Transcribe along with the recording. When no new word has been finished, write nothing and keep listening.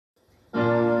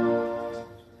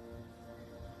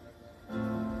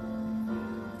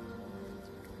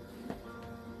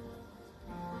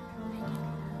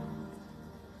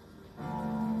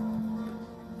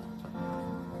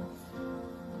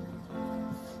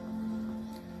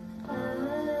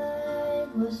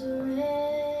was a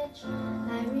wretch,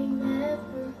 I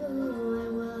remember who I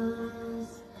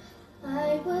was.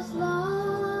 I was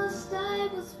lost, I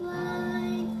was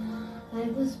blind, I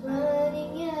was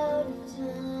running out of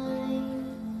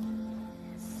time.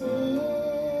 Sin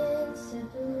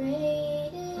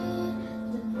separated,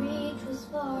 the breach was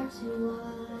far too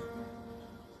wide.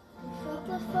 From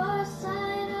the far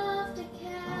side of the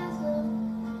chasm,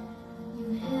 you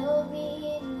held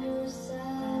me in your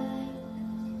sight.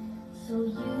 So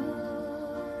you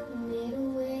made a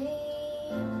way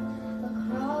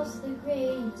across the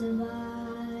great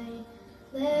divide,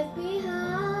 left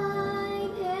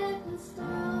behind heaven's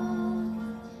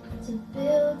throne to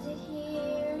build it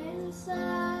here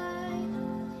inside.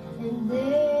 And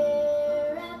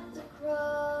there at the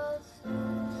cross,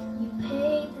 you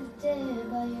paid the debt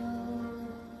I owed,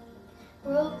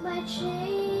 broke my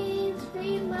chains,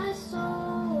 freed my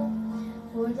soul.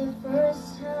 For the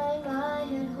first time I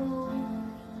had hope.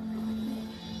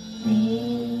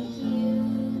 Thank you,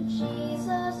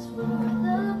 Jesus, for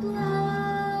the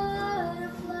blood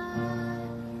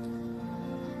applied.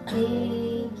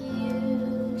 Thank you,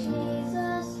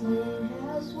 Jesus, it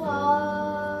has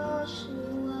washed me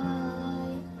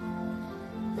white.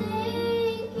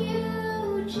 Thank you,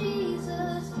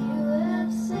 Jesus, you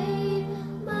have saved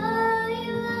my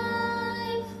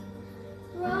life.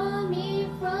 Brought me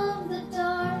from the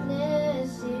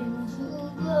darkness into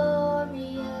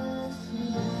glorious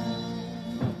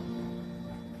light.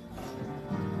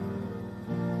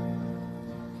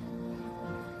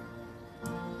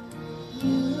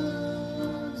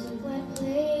 You took my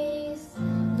place,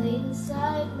 laid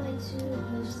inside my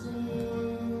tomb of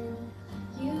sin.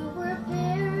 You were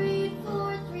buried for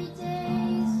 3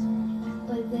 days,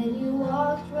 but then you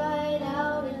walked right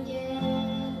out again.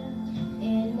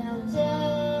 And now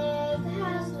death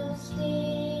has no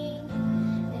sting,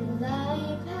 and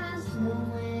life has no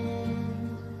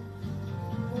end.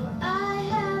 For I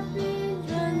have been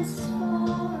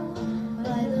transformed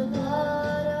by the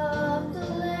blood of the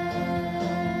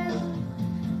Lamb.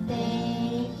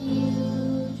 Thank you,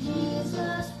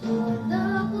 Jesus, for the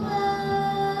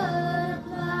blood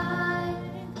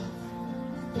applied.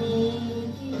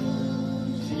 Thank you,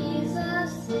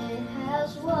 Jesus, it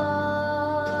has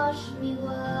washed me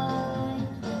white.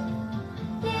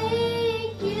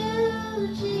 Thank you,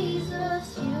 Jesus,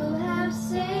 you have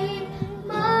saved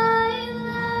my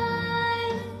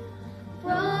life.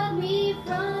 Brought me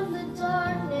from the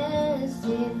darkness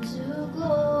into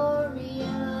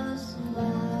glorious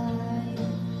light.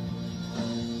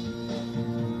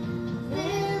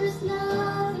 There is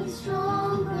nothing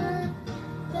stronger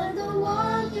than the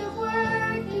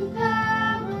wonder-working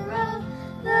power of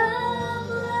the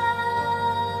blood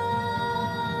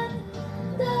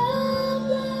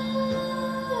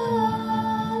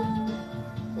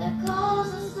that calls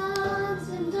us sons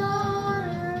and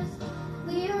daughters.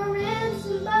 We are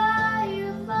ransomed by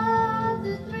your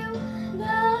Father through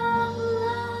the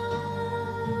blood.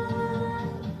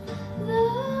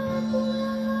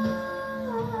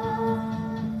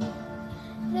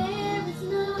 There is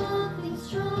nothing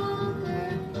stronger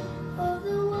of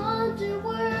the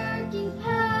wonder-working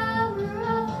power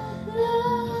of the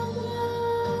blood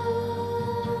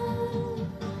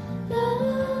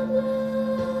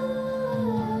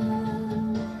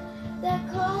that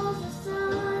calls us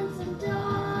sons and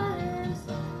daughters.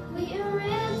 We are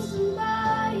ransomed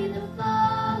by the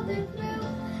Father through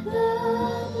the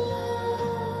blood.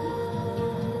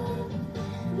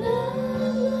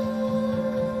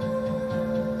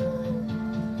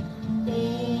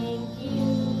 Thank you,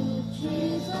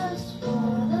 Jesus, for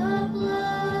the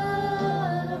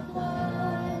blood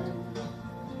applied.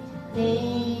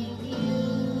 Thank you,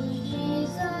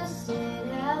 Jesus, it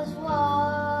has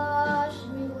washed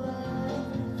me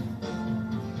white.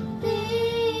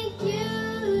 Thank you,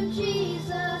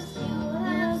 Jesus, you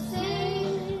have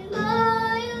saved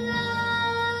my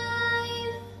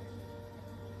life.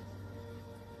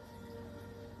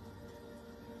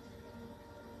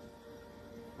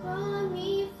 Brought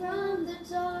me from the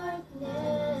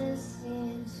darkness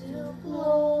into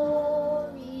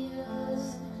glorious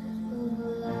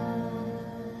light.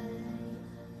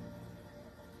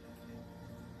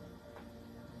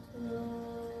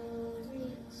 Glory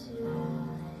to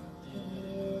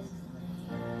His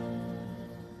name.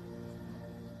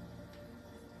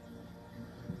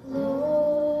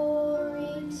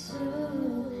 Glory to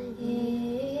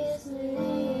His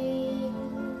name.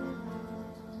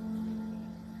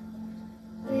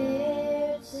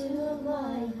 There to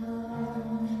my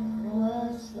heart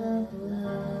was the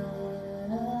blood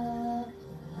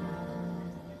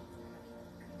applied.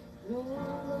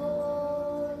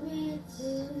 Glory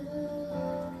to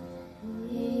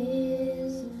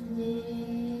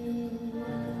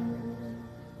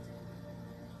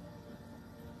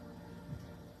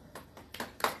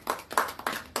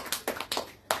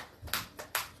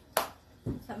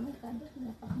Sa merkado,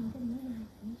 napakinggan mo yun.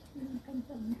 Yung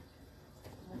kanta mo.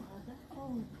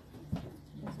 Oh.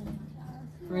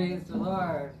 Praise the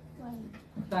Lord. Why?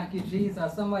 Thank you,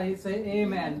 Jesus. Somebody say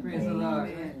amen. Praise the Lord.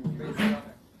 Praise the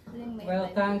Lord. Well,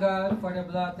 thank God for the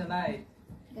blood tonight.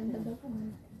 Ganda daw po.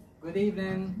 Good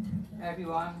evening,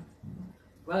 everyone.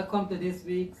 Welcome to this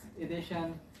week's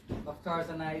edition of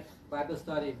Thursday Night Bible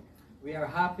Study. We are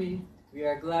happy, we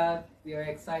are glad, we are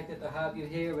excited to have you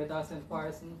here with us in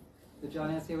person, to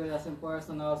join us here with us in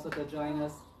person, also to join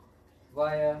us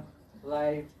via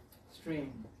live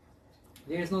stream.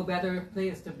 There is no better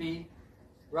place to be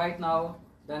right now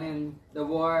than in the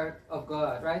Word of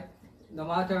God, right? No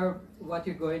matter what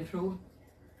you're going through,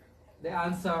 the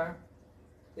answer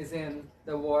is in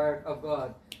the Word of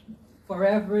God. For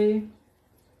every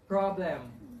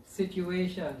problem,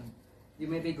 situation you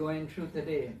may be going through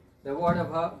today, the Word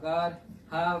of God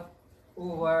have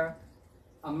over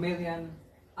 1 million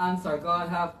answers. God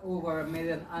have over 1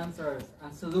 million answers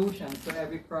and solutions to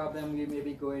every problem you may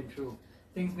be going through.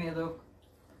 Things may look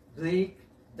bleak,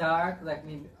 dark, like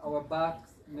our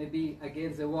backs may be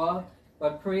against the wall,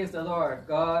 but praise the Lord,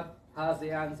 God has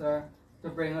the answer to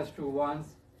bring us through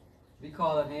once we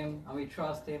call on Him and we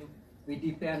trust Him, we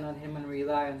depend on Him and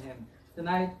rely on Him.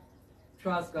 Tonight,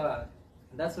 trust God.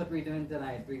 And that's what we're doing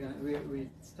tonight. We're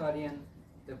studying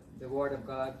the Word of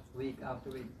God week after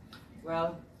week.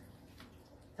 Well,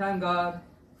 thank God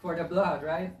for the blood,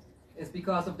 right? It's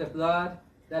because of the blood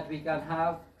that we can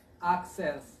have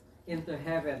access into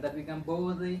heaven, that we can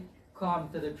boldly come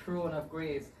to the throne of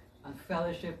grace and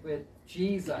fellowship with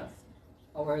Jesus,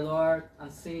 our Lord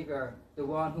and Savior, the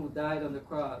one who died on the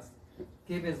cross,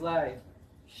 gave His life,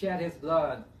 shed His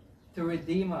blood to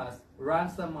redeem us,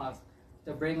 ransom us,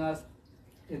 to bring us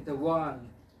into one,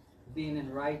 being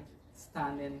in right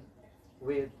standing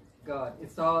with God.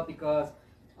 It's all because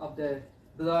of the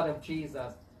blood of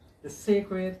Jesus, the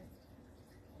sacred,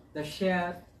 the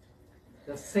shed,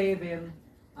 the saving,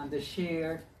 and the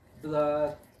shared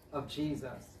blood of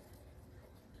Jesus.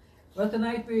 Well,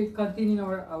 tonight we continue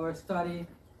our study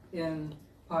in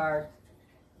part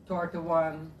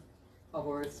 31 of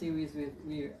our series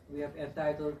we have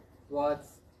entitled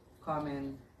What's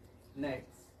Coming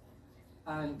Next.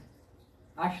 And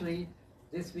actually,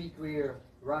 this week we're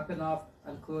wrapping up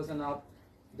and closing up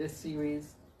this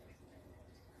series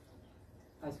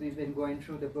as we've been going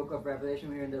through the book of Revelation.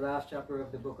 We're in the last chapter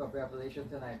of the book of Revelation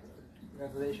tonight,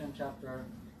 Revelation chapter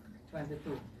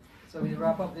 22. So we'll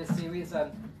wrap up this series,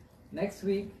 and next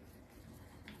week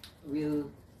we'll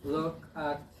look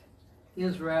at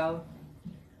Israel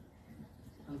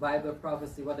and Bible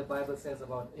prophecy, what the Bible says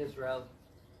about Israel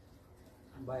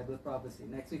and Bible prophecy.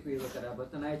 Next week we'll look at that,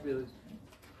 but tonight we'll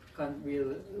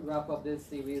wrap up this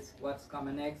series, What's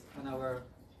Coming Next, and our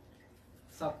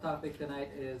subtopic tonight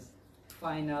is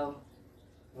Final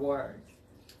Word.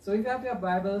 So if you have your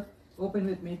Bible, open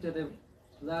with me to the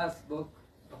last book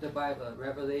of the Bible,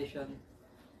 Revelation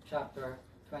chapter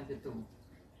 22.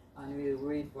 And we'll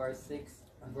read verse 6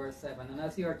 and verse 7. And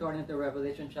as you are turning to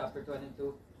Revelation chapter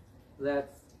 22,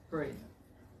 let's pray.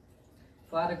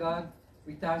 Father God,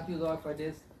 we thank you, Lord, for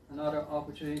this another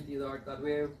opportunity, Lord God,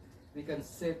 where we can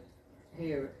sit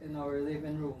here in our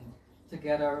living room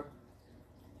together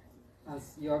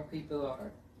as your people,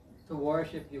 Lord, to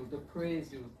worship you, to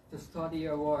praise you, to study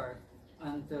your word,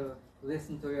 and to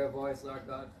listen to your voice, Lord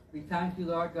God. We thank you,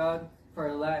 Lord God,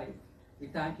 for life. We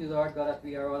thank you, Lord God, that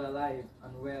we are all alive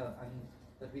and well, and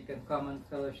that we can come and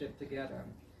fellowship together.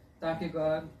 Thank you,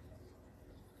 God.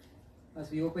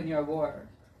 As we open your word,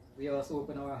 we also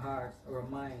open our hearts, our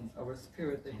minds, our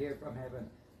spirit to hear from heaven.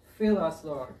 Fill us,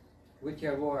 Lord, with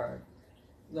your word.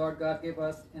 Lord God, give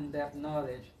us in-depth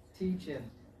knowledge, teaching,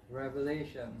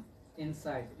 revelation,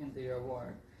 insight into your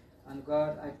word. And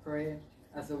God, I pray,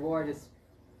 as the word is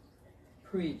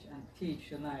preached and teach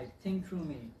tonight, think through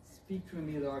me, speak through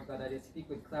me, Lord God, that I speak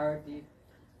with clarity,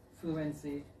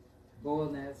 fluency,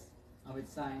 boldness, and with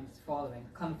signs following.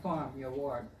 Conform your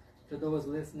word to those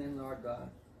listening, Lord God.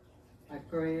 I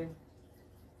pray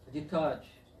that you touch,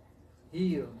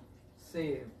 heal,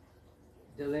 save,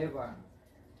 deliver,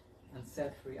 and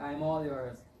set free. I am all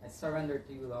yours. I surrender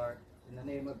to you, Lord, in the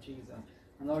name of Jesus.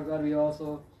 And Lord God, we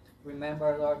also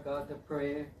remember, Lord God, to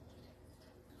pray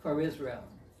for Israel.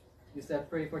 You said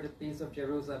pray for the peace of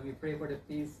Jerusalem. We pray for the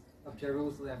peace of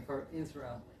Jerusalem, for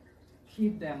Israel.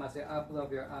 Keep them as the apple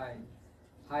of your eye.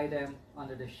 Hide them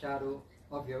under the shadow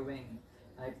of your wing.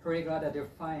 And I pray, God, that they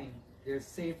find their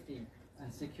safety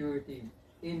and security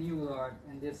in you, Lord,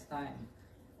 in this time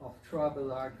of trouble,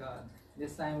 Lord God.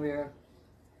 This time where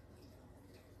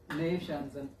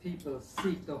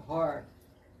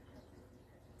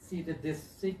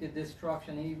seek the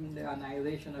destruction, even the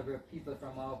annihilation of your people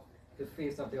from off the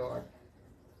face of the earth.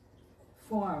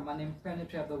 Form an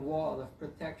impenetrable wall of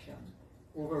protection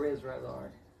over Israel,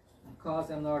 Lord, and cause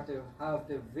them, Lord, to have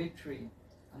the victory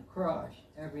and crush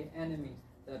every enemy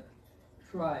that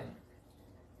try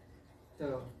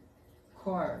to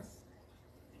curse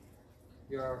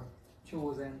your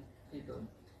chosen people.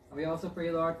 And we also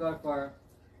pray, Lord God, for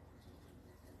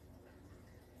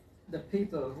the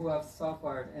people who have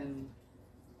suffered in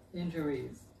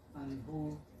injuries and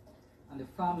the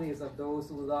families of those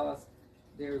who lost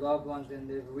their loved ones in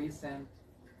the recent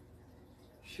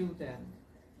shooting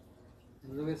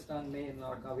in Lewiston, Maine,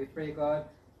 Lord God. We pray, God,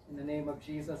 in the name of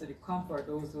Jesus, that you comfort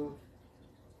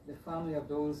the family of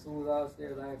those who lost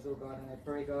their lives, oh God. And I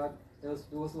pray, God, those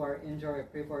who are injured, I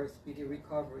pray for a speedy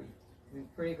recovery. We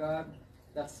pray, God,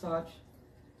 that such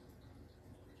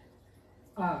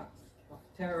acts of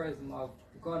terrorism, of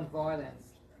gun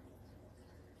violence,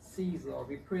 cease, Lord.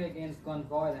 We pray against gun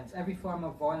violence. Every form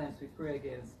of violence we pray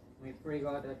against. We pray,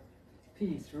 God, that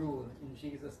peace rule in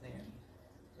Jesus' name.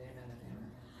 Amen and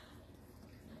amen.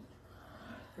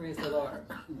 Praise the Lord.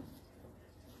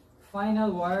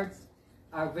 Final words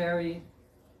are very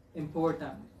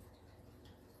important.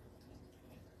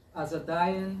 As a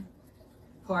dying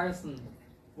person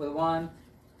will want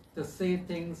to say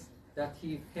things that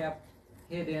he kept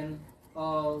hidden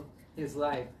all his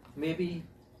life. Maybe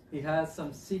he has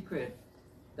some secret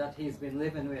that he's been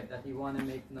living with that he want to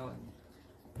make known.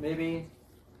 Maybe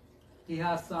he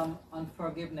has some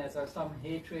unforgiveness or some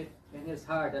hatred in his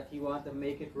heart that he want to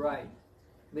make it right.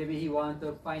 Maybe he want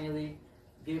to finally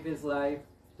give his life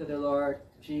to the Lord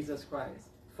Jesus Christ.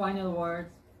 Final words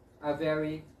are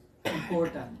very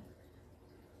important,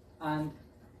 and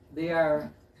they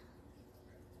are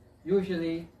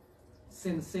usually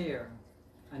sincere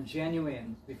and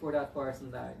genuine before that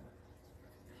person died.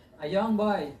 A young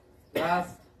boy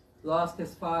lost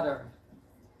his father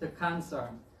to cancer,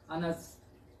 and as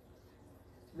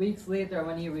weeks later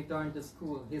when he returned to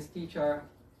school, his teacher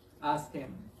asked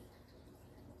him,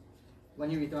 when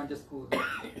he returned to school,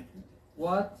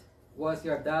 what was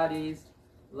your daddy's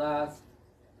last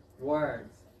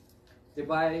words? The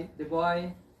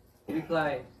boy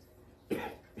replied,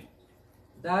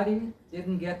 Daddy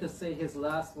didn't get to say his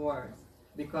last words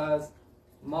because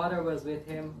Mother was with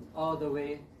him all the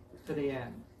way to the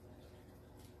end.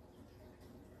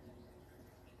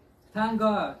 Thank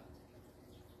God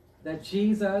that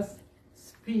Jesus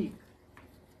speaks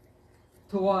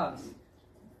to us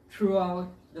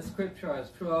throughout the scriptures,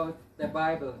 throughout the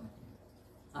Bible.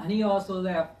 And he also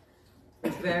left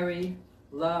his very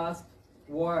last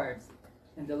words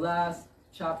in the last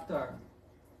chapter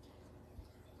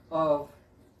of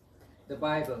the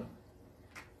Bible.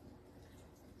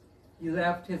 He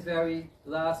left his very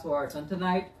last words. And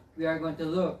tonight we are going to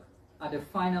look at the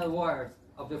final words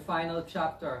of the final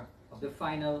chapter of the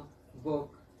final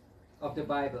book of the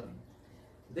Bible.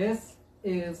 This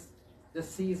is the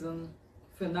season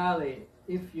finale,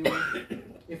 if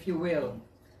you will,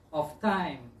 of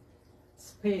time,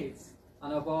 space,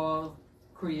 and of all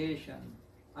creation.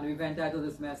 And we've entitled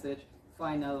this message,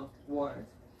 Final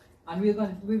Words. And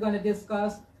we're going to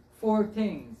discuss four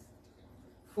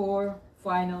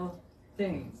final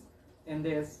things in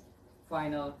this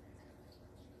final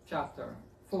chapter.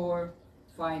 Four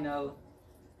final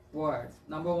words.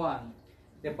 Number one,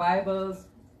 the Bible's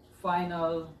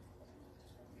final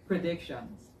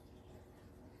predictions.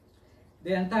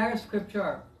 The entire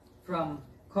scripture from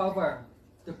cover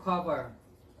to cover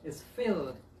is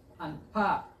filled and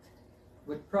packed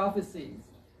with prophecies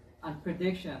and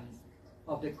predictions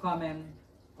of the coming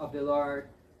of the Lord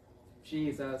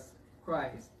Jesus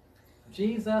Christ.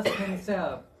 Jesus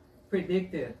himself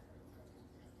predicted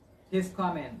his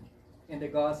coming in the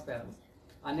Gospels.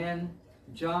 And then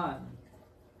John,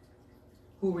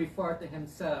 who referred to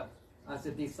himself as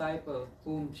the disciple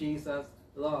whom Jesus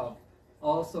loved,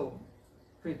 also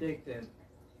predicted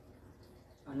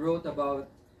and wrote about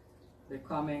the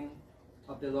coming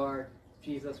of the Lord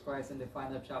Jesus Christ in the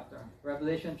final chapter.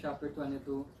 Revelation chapter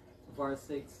 22, verse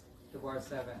 6 to verse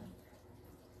 7.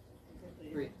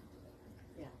 Read.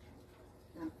 Yeah.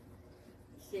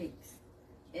 6.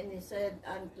 And he said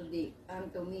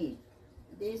unto me,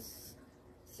 This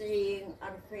saying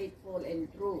are faithful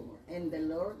and true, and the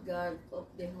Lord God of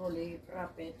the holy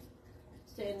prophets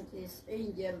sent his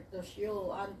angel to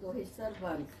show unto his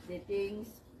servants the things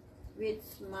which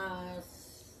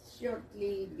must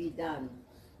shortly be done.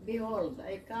 Behold,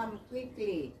 I come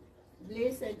quickly.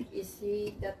 Blessed is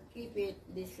he that keepeth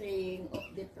the saying of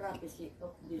the prophecy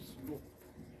of this book.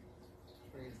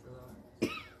 Praise the Lord.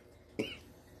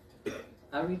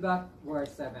 I read back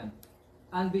verse 7.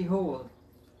 And behold,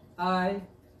 I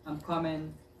am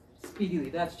coming speedily.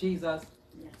 That's Jesus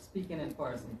Yes. speaking in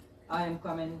person. I am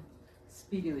coming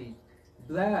speedily.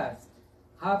 Blessed,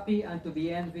 happy, and to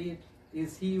be envied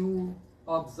is he who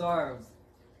observes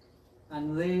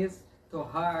and lays to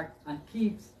heart and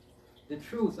keeps the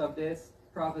truths of this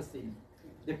prophecy,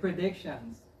 the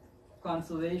predictions,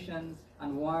 consolations,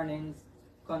 and warnings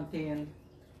contained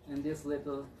in this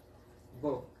little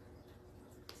book.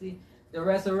 See, the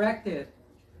resurrected,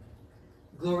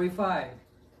 glorified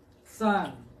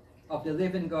Son of the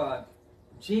living God,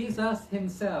 Jesus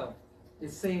himself,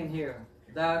 is saying here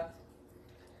that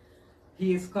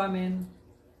he is coming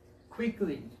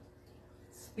quickly,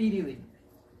 speedily.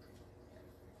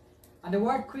 And the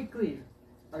word quickly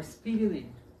or speedily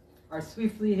or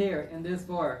swiftly here in this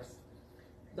verse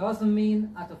doesn't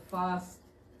mean at a fast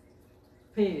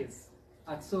pace,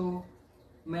 at so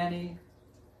many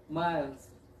miles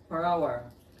per hour.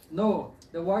 No,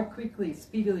 the word quickly,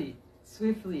 speedily,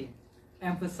 swiftly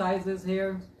emphasizes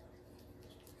here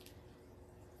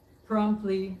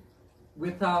promptly,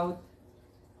 without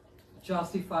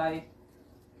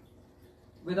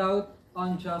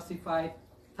unjustified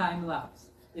time lapse.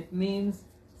 It means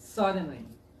suddenly,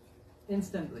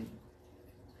 instantly.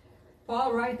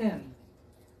 Paul, writing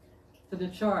to the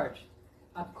church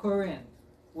at Corinth,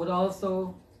 would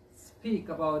also speak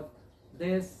about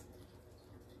this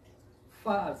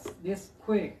fast, this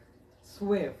quick,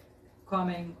 swift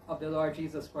coming of the Lord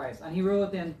Jesus Christ. And he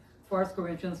wrote in 1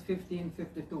 Corinthians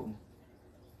 15:52,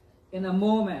 in a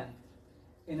moment,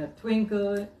 in a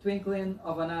twinkling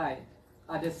of an eye,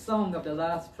 at the sound of the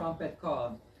last trumpet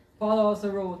call. Paul also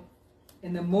wrote,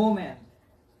 in the moment,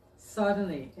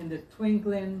 suddenly, in the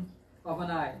twinkling of an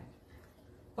eye.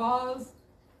 Paul's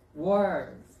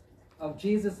words of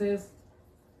Jesus'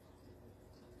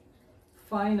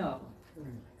 final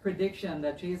prediction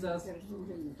that Jesus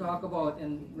talked about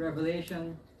in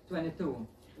Revelation 22.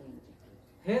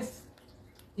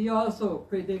 He also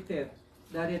predicted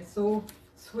that it's so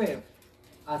swift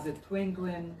as the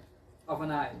twinkling of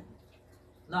an eye.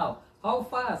 Now, how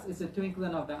fast is the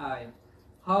twinkling of the eye?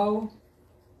 How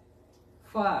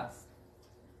fast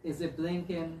is the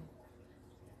blinking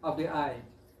of the eye?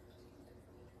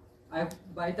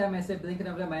 By the time I say blinking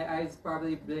of the eye, my eyes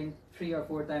probably blink 3 or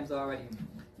 4 times already.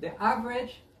 The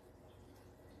average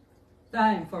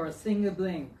time for a single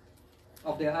blink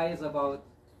of the eye is about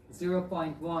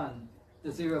 0.1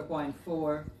 to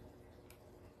 0.4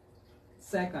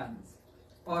 seconds,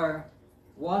 or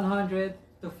 100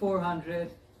 to 400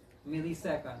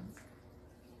 milliseconds.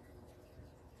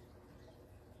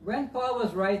 When Paul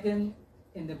was writing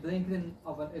in the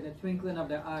twinkling of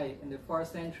the eye in the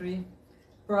 1st century,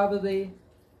 probably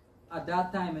at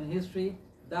that time in history,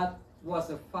 that was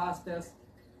the fastest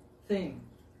thing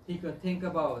he could think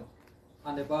about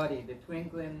on the body, the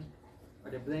twinkling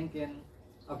or the blinking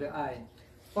of the eye.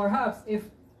 Perhaps if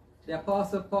the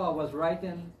Apostle Paul was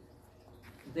writing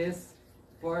this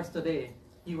verse today,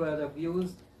 he would have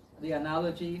used the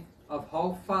analogy of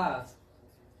how fast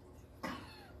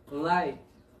light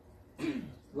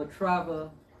would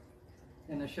travel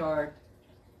in a short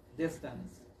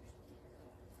distance,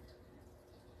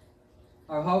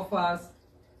 or how fast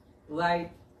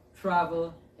light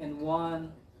travel in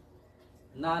 1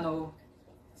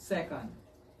 nanosecond.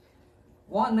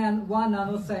 One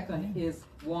nanosecond is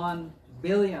 1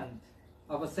 billionth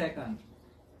of a second.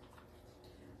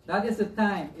 That is the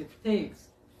time it takes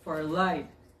for light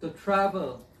to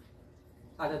travel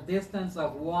at a distance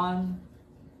of 1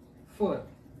 foot.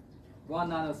 1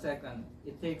 nanosecond.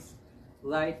 It takes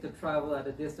light to travel at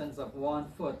a distance of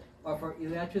 1 foot, or for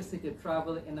electricity to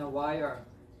travel in a wire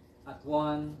at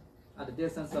a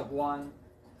distance of 1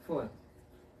 foot.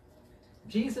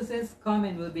 Jesus'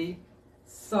 coming will be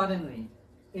suddenly,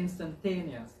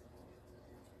 instantaneous,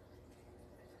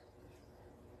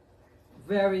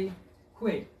 very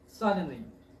quick, suddenly.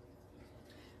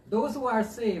 Those who are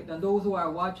saved and those who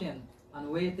are watching and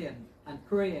waiting and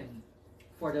praying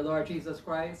for the Lord Jesus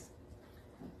Christ,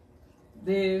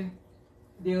 they'll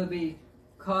be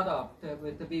caught up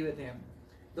to be with him.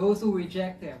 Those who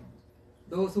reject him,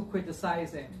 those who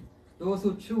criticize him, those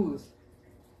who choose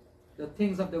the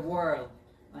things of the world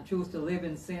and choose to live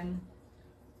in sin,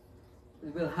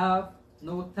 will have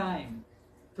no time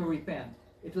to repent.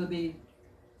 It will be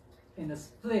in a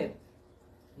split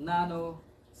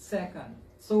nanosecond.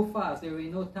 So fast, there will be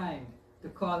no time to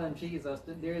call on Jesus.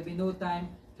 There will be no time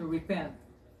to repent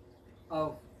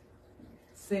of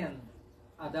sin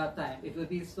at that time. It will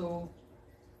be so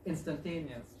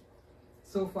instantaneous,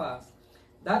 so fast.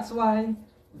 That's why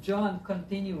John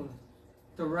continued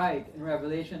to to write in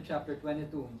Revelation chapter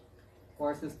 22,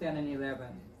 verses 10 and 11.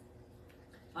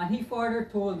 And he further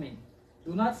told me,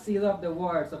 do not seal up the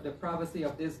words of the prophecy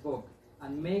of this book,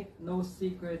 and make no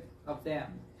secret of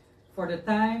them. For the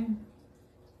time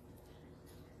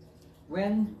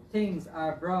when things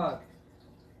are brought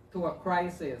to a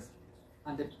crisis,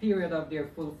 and the period of their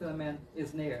fulfillment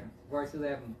is near. Verse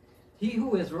 11. He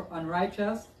who is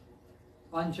unrighteous,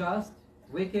 unjust,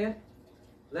 wicked,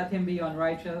 let him be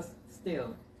unrighteous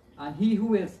still. And he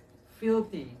who is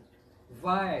filthy,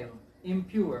 vile,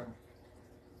 impure,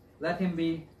 let him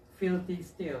be filthy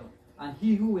still. And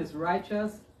he who is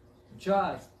righteous,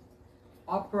 just,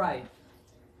 upright,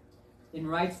 in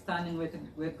right standing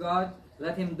with God,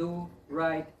 let him do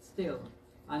right still.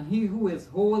 And he who is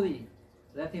holy,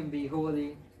 let him be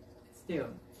holy still.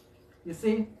 You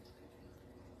see,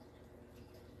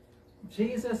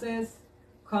 Jesus is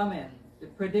coming. The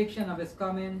prediction of his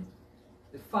coming,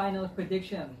 the final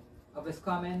prediction of his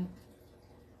coming,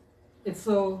 it's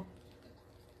so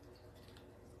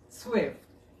swift,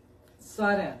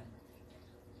 sudden,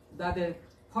 that the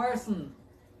person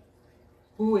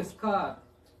who is caught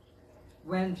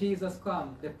when Jesus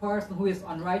comes, the person who is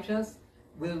unrighteous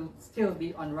will still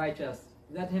be unrighteous.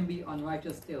 Let him be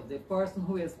unrighteous still. The person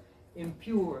who is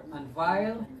impure and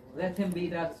vile, let him be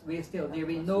that way still. There will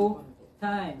be no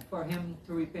time for him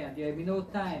to repent. There will be no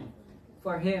time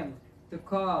for him to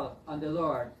call on the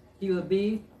Lord. He will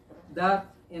be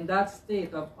in that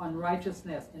state of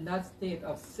unrighteousness, in that state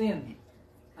of sin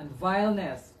and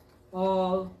vileness,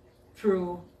 all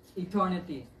through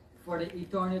eternity. For the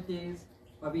eternities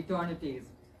of eternities,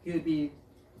 he'll be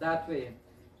that way,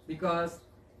 because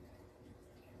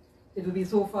it will be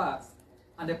so fast.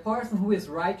 And the person who is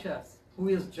righteous, who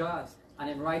is just, and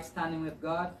in right standing with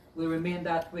God will remain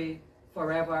that way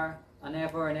forever and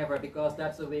ever, because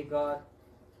that's the way God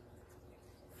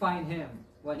find him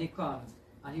when he comes,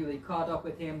 and he will be caught up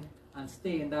with him and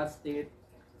stay in that state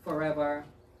forever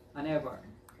and ever.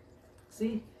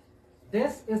 See,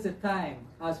 this is the time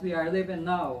as we are living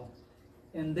now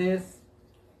in this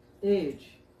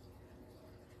age,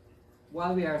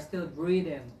 while we are still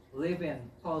breathing, living,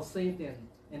 pulsating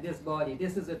in this body.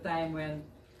 This is a time when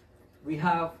we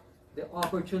have the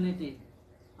opportunity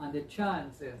and the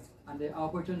chances and the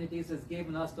opportunities is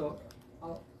given us to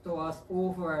us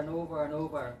over and over and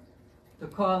over to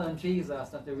call on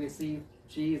Jesus and to receive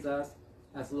Jesus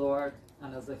as Lord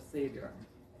and as a Savior.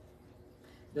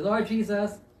 The Lord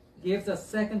Jesus gives a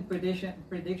second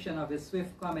prediction of his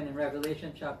swift coming in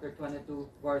Revelation chapter 22,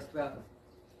 verse 12.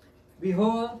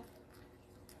 Behold,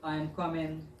 I am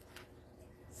coming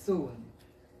soon,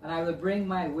 and I will bring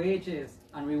my wages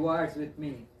and rewards with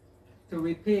me, to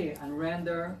repay and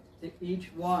render to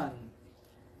each one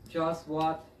just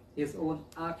what his own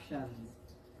actions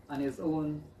and his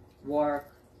own work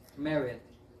merit.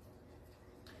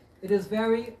 It is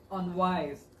very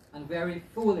unwise and very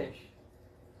foolish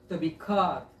to be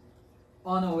caught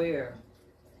unaware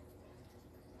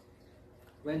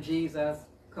when Jesus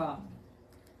comes.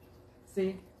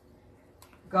 See,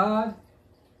 God,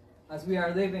 as we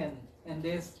are living in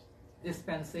this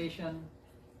dispensation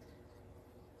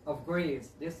of grace,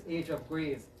 this age of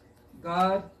grace,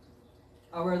 God,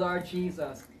 our Lord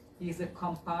Jesus, He is a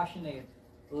compassionate,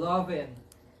 loving,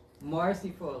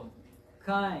 merciful,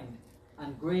 kind,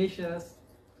 and gracious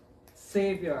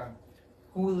Savior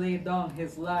who laid down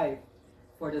His life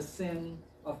for the sin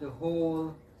of the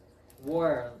whole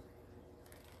world.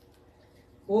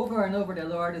 Over and over, the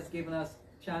Lord has given us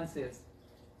chances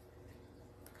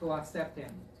to accept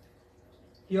Him.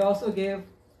 He also gave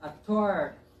a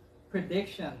third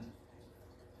prediction,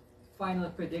 final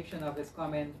prediction of His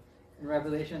coming in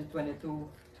Revelation 22:20.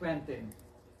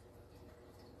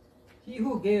 He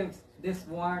who gives this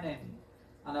warning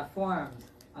and affirms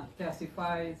and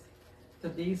testifies to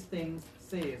these things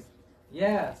says,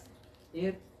 yes,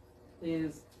 it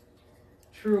is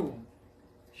true.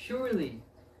 Surely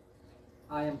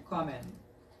I am coming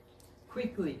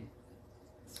quickly,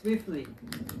 swiftly,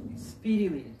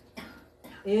 speedily.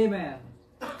 Amen.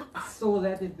 So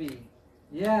let it be.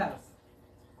 Yes,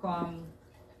 come,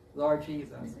 Lord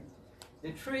Jesus.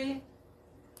 The three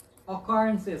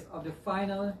occurrences of the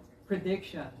final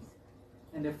predictions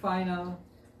in the final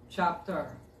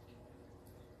chapter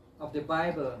of the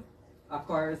Bible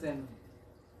occurs in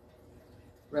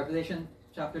Revelation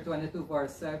chapter 22,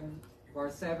 verse 7,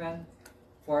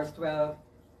 verse 12,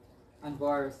 and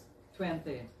verse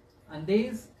 20. And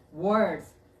these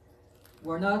words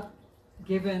were not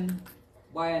given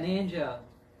by an angel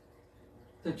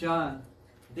to John.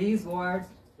 These words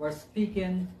were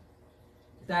speaking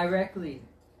directly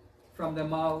from the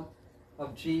mouth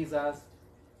of Jesus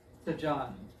to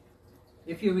John.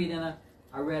 If you read in a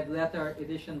red letter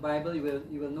edition Bible, you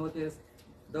will notice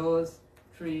those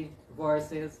 3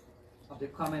 verses of the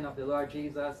coming of the Lord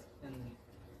Jesus in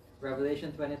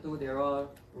Revelation 22. They're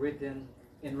all written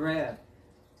in red.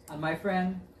 And my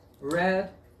friend,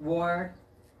 red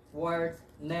words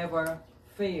never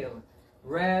fail.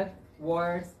 Red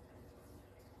words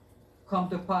come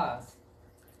to pass.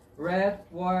 Red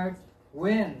words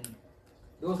win.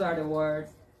 Those are the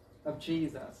words of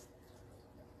Jesus.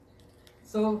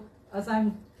 So, as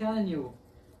I'm telling you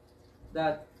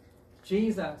that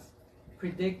Jesus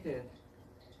predicted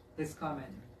his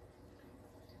coming,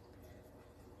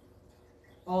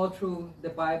 all through the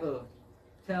Bible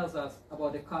tells us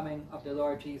about the coming of the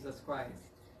Lord Jesus Christ.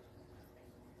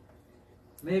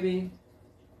 Maybe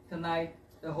tonight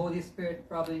the Holy Spirit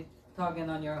probably tugging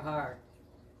on your heart,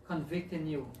 convicting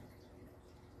you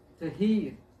to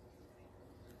heed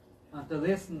and to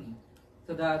listen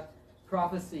to that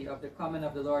prophecy of the coming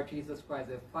of the Lord Jesus Christ,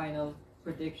 the final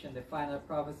prediction, the final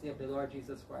prophecy of the Lord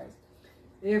Jesus Christ.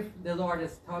 If the Lord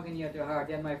is tugging you at your heart,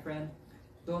 then my friend,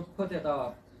 don't put it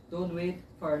off. Don't wait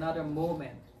for another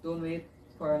moment. Don't wait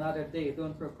for another day.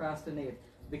 Don't procrastinate,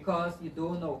 because you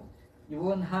don't know. You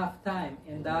won't have time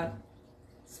in that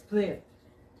split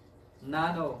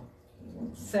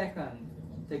second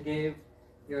to give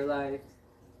your life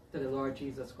to the Lord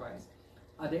Jesus Christ.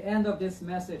 At the end of this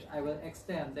message, I will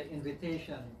extend the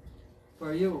invitation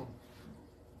for you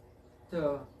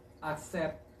to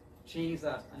accept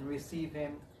Jesus and receive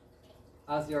him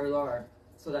as your Lord,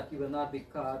 so that you will not be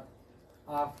caught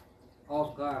off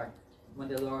guard when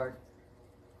the Lord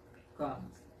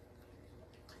comes.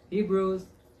 Hebrews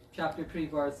chapter 3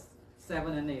 verse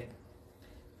 7 and 8.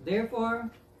 Therefore,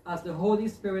 as the Holy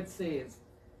Spirit says,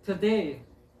 today,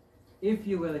 if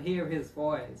you will hear his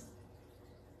voice,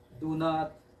 do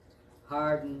not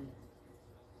harden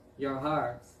your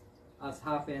hearts as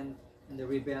happened in the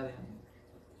rebellion.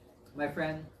 My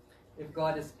friend, if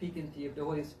God is speaking to you, if the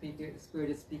Holy Spirit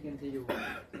is speaking to you,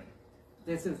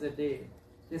 this is the day,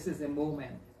 this is the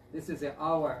moment, this is the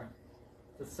hour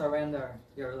to surrender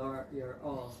your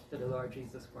all to the Lord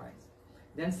Jesus Christ.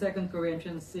 Then 2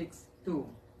 Corinthians 6:2.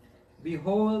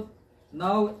 Behold,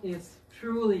 now is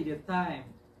truly the time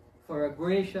for a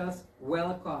gracious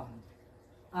welcome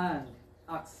and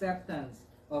acceptance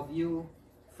of you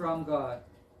from God.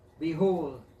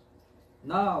 Behold,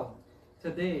 now,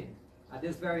 today, at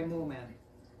this very moment,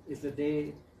 is the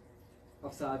day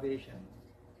of salvation.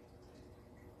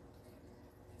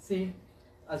 See,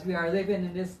 as we are living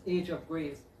in this age of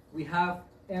grace, we have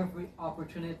every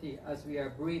opportunity as we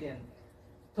are breathing.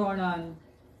 Turn on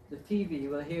the TV, you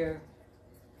will hear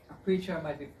a preacher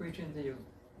might be preaching to you.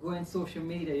 Go on social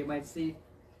media, you might see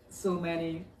so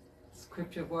many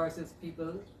scripture verses,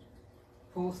 people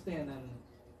posting and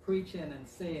preaching and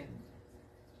saying.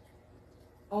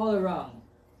 All around,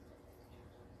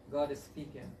 God is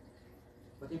speaking.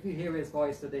 But if you hear his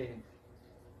voice today,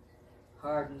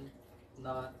 harden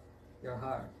not your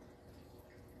heart.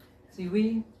 See,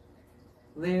 we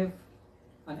live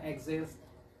and exist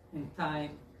in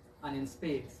time and in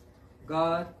space.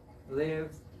 God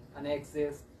lives and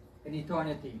exists in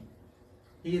eternity.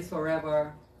 He is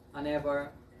forever and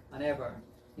ever and ever.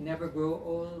 He never grow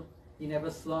old. He never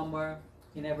slumber.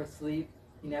 He never sleep.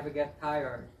 He never get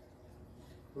tired.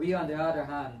 We, on the other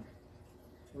hand,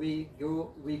 we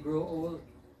grow old.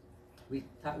 We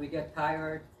get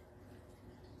tired.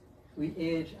 We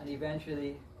age, and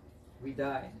eventually we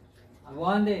die. And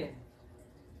one day,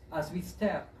 as we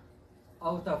step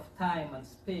out of time and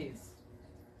space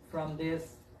from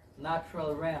this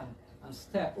natural realm and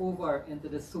step over into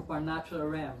the supernatural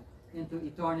realm, into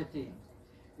eternity,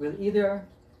 we'll either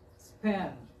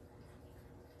spend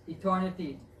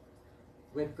eternity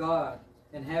with God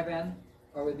in heaven,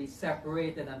 or will be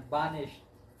separated and banished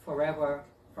forever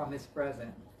from his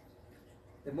presence.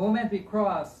 The moment we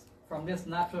cross from this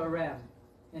natural realm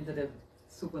into the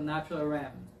supernatural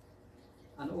realm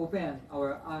and open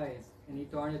our eyes in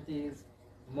eternity's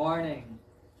morning,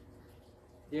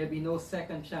 there'll be no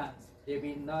second chance. There'll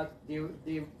be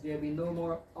no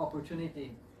more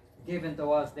opportunity given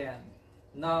to us then.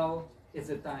 Now is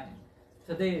the time.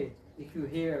 Today, if you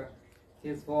hear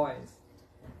his voice,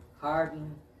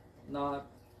 harden not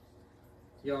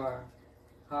your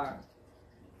heart.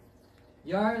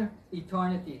 Your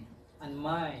eternity and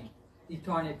my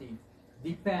eternity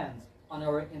depends on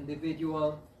our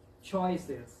individual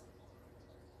choices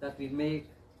that we make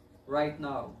right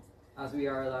now as we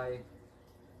are alive,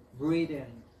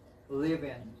 breathing,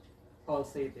 living,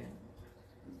 pulsating.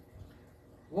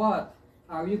 What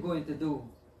are you going to do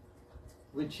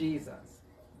with Jesus?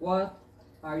 What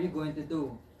are you going to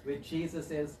do with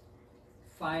Jesus'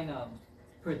 final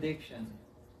prediction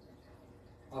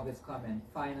of his coming,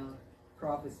 final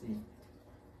prophecy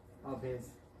of his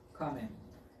coming.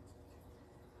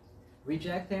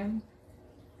 Reject him,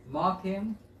 mock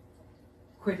him,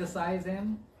 criticize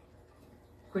the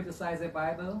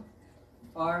Bible,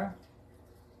 or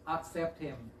accept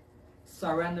him,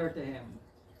 surrender to him,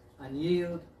 and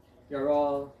yield your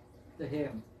all to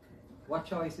him. What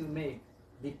choice you make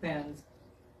depends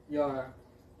your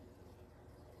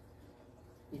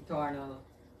eternal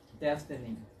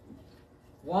destiny.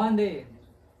 One day,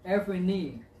 every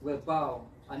knee will bow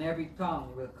and every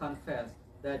tongue will confess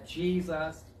that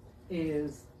Jesus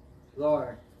is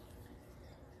Lord.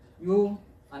 You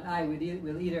and I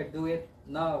will either do it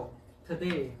now,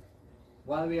 today,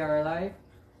 while we are alive,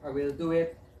 or we'll do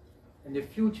it in the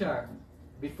future,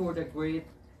 before the great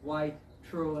white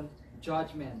throne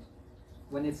judgment,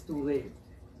 when it's too late,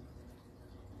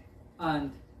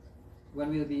 and when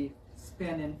we'll be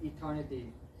spending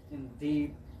eternity in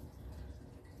deep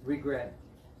regret.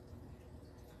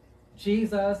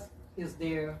 Jesus is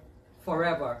there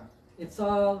forever. It's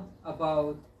all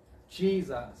about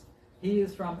Jesus. He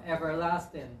is from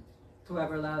everlasting to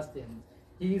everlasting.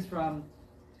 He is from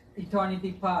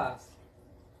eternity past,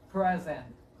 present,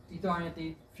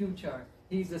 eternity future.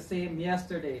 He's the same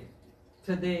yesterday,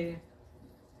 today,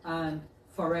 and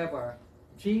forever.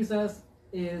 Jesus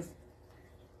is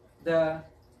the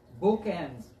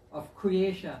bookends of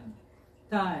creation,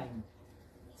 time,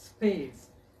 space,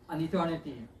 and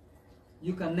eternity.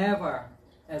 You can never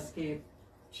escape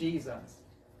Jesus.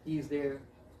 He is there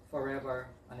forever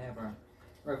and ever.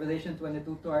 Revelation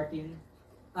 22:13.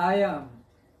 I am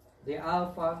the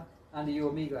Alpha and the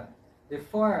Omega, the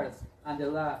first and the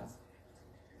last,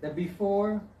 the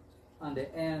before and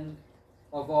the end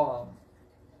of all.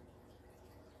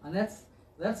 And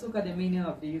let's look at the meaning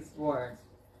of these words.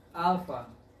 Alpha.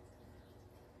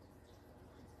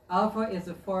 Alpha is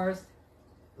the first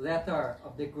letter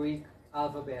of the Greek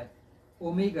alphabet.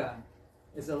 Omega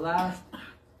is the last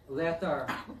letter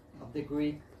of the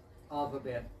Greek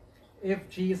alphabet. If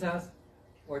Jesus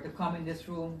were to come in this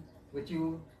room with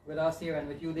you, with us here, and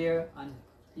with you there, and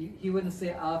he wouldn't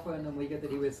say Alpha and Omega,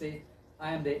 that he would say,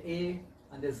 I am the A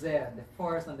and the Z, the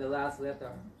first and the last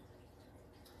letter.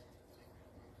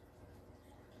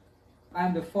 I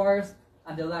am the first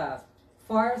and the last.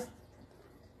 First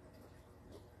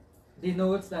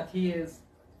denotes that he is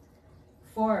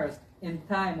first in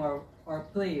time or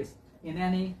place in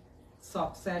any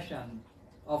succession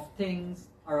of things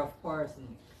or of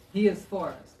persons. He is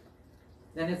first.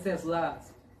 Then it says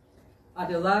last. At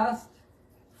the last,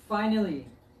 finally,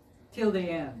 till the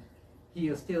end, he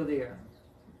is still there.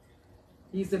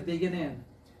 He's the beginning,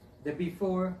 the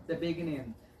before the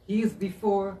beginning. He is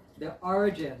before the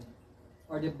origin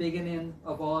or the beginning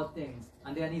of all things.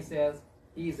 And then he says,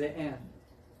 he is the end.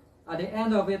 At the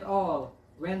end of it all,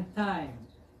 when time,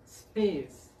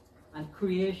 space, and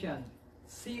creation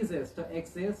ceases to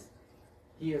exist,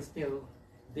 he is still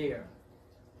there.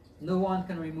 No one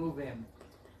can remove him.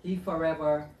 He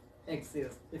forever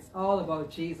exists. It's all about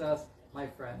Jesus, my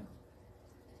friend.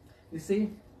 You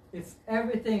see, it's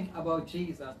everything about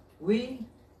Jesus. We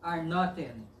are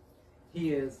nothing.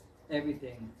 He is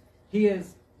everything. He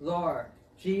is Lord.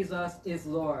 Jesus is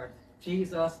Lord.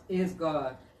 Jesus is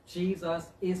God. Jesus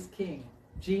is King.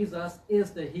 Jesus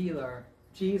is the healer.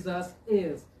 Jesus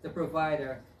is the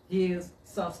provider. He is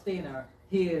sustainer.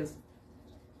 He is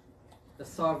the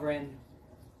sovereign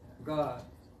God.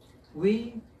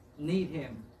 We need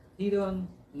him. He don't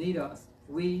need us.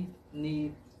 We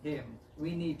need him.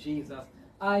 We need Jesus.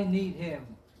 I need him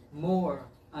more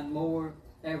and more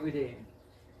every day.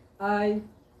 I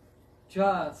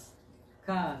just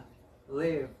can't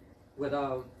live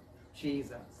without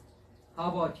Jesus. How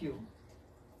about you?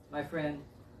 My friend,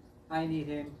 I need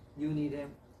him, you need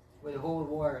him, the whole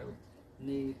world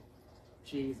need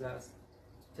Jesus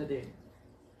today.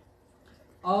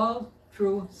 All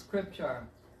through Scripture,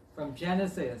 from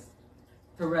Genesis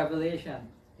to Revelation,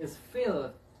 is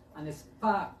filled and is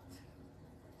packed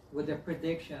with the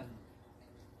prediction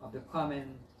of the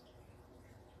coming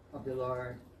of the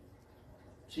Lord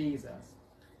Jesus.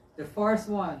 The first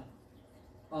one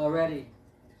already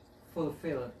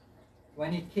fulfilled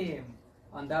when he came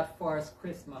on that first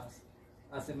Christmas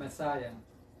as the Messiah,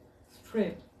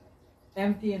 stripped,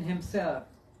 emptying himself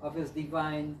of his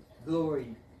divine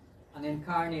glory, and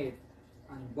incarnate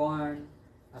and born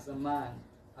as a man,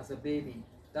 as a baby.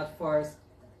 That first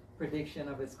prediction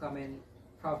of his coming,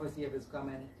 prophecy of his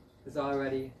coming, is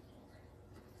already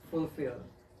fulfilled.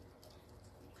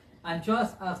 And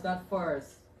just as that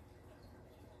first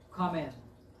coming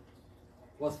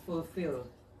was fulfilled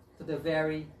to the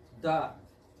very dot.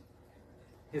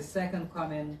 His second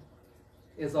coming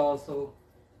is also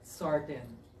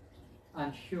certain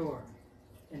and sure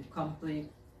in complete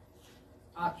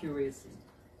accuracy.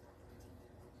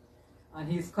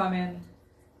 And he's coming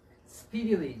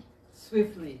speedily,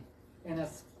 swiftly, in a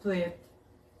split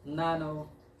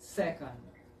nanosecond,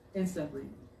 instantly.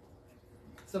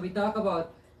 So we talk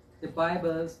about the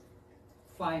Bible's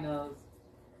final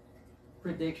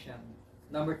prediction.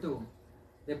 Number 2,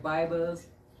 the Bible's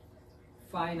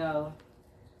final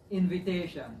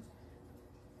invitation.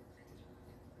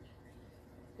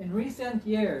 In recent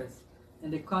years,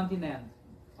 in the continent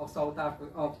of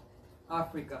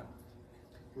Africa,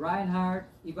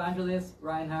 evangelist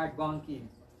Reinhard Bonnke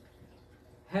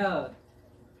held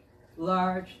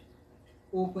large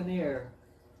open-air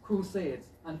crusades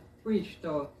and preached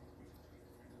to a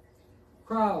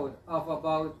crowd of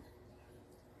about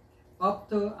up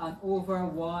to and over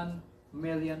 1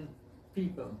 million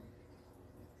people.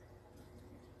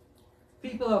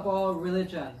 People of all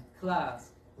religion,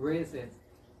 class, races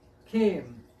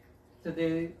came to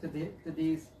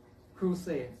these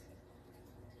crusades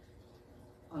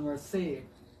and were saved,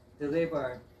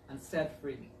 delivered, and set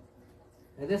free.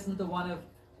 I listened to one of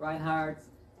Reinhard's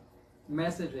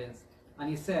messages, and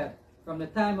he said, from the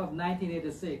time of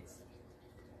 1986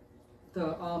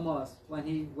 to almost when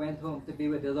he went home to be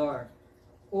with the Lord,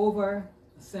 over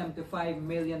 75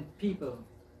 million people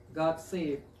got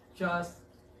saved just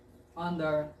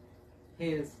under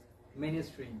his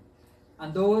ministry.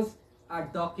 And those are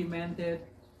documented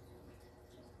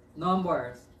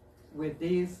numbers with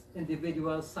these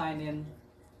individuals signing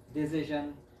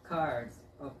decision cards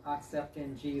of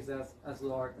accepting Jesus as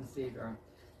Lord and Savior.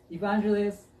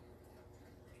 Evangelist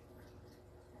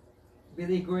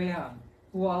Billy Graham,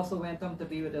 who also went on to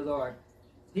be with the Lord,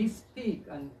 he speak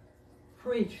and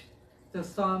preached to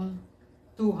some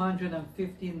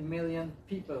 215 million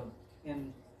people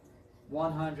in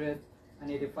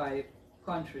 185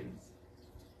 countries.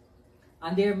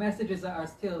 And their messages are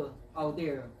still out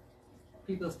there.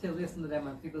 People still listen to them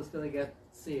and people still get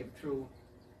saved through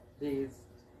these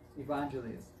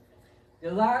evangelists.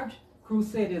 The large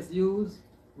crusade is used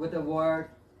with the word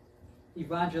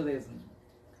evangelism.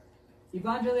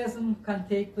 Evangelism can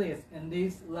take place in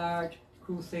this large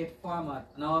crusade format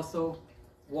and also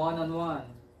one-on-one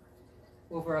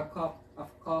over a cup of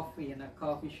coffee in a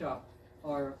coffee shop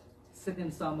or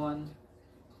sitting someone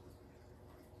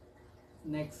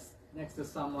next to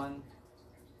someone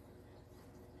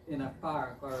in a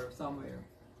park or somewhere.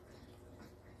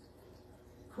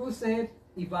 Crusade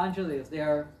evangelists, they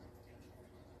are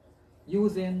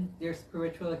using their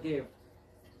spiritual gift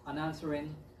and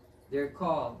answering their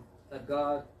call that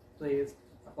God placed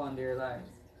upon their lives.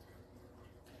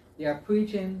 They are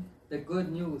preaching the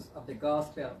good news of the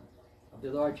gospel of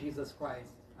the Lord Jesus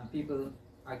Christ, and people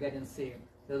are getting saved.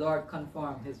 The Lord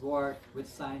confirmed his word with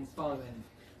signs following.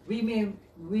 We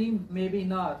maybe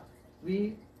not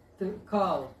to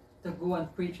call to go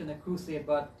and preach in a crusade,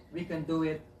 but we can do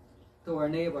it to our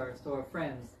neighbors, to our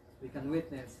friends. We can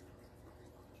witness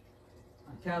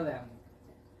and tell them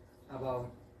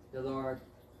about the Lord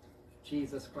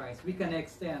Jesus Christ. We can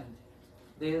extend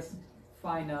this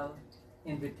final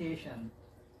invitation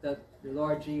that the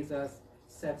Lord Jesus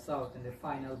sets out in the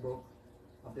final book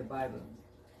of the Bible.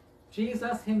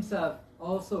 Jesus himself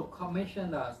also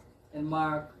commissioned us in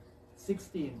Mark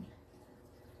 16,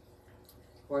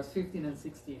 verse 15 and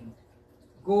 16.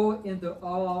 Go into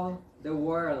all the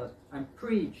world and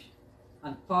preach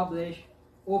and publish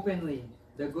openly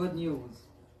the good news,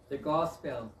 the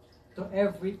gospel, to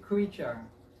every creature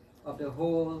of the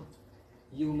whole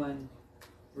human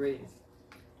race.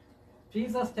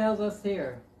 Jesus tells us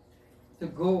here to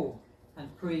go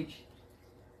and preach,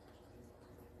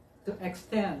 to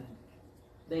extend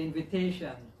the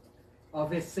invitation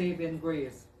of his saving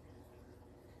grace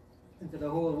into the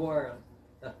whole world,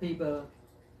 that people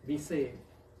be saved.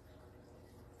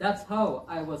 That's how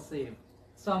I was saved.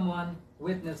 Someone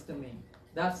witnessed to me.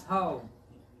 That's how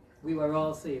we were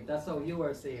all saved. That's how you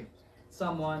were saved.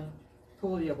 Someone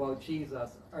told you about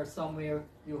Jesus, or somewhere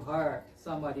you heard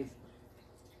somebody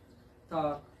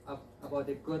talk about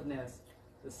the goodness,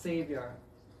 the Savior,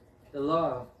 the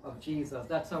love of Jesus.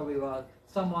 That's how we were.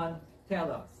 Someone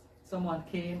tell us. Someone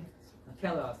came and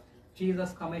tell us.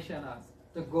 Jesus commissioned us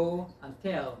to go and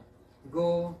tell,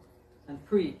 go and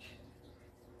preach.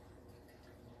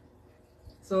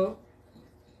 So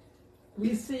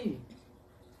we see,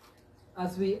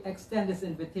 as we extend this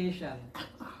invitation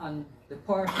and the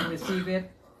person receive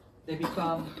it, they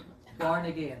become born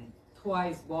again,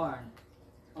 twice born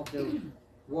of the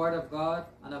Word of God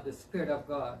and of the Spirit of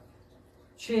God,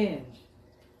 changed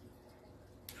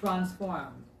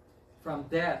transformed from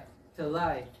death to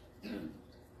life,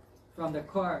 from the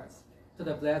curse to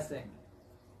the blessing,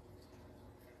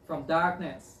 from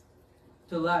darkness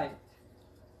to light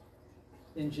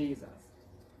in Jesus.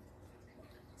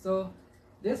 So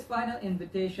this final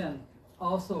invitation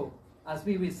also, as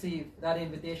we receive that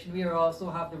invitation, we also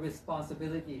have the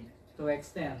responsibility to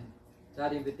extend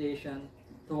that invitation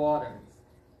to others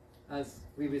as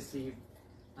we receive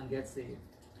and get saved.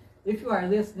 If you are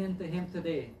listening to him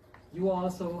today, you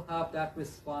also have that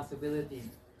responsibility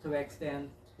to extend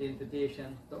the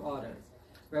invitation to others.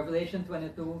 Revelation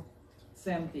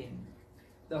 22:17.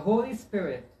 The Holy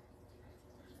Spirit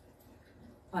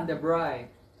and the bride,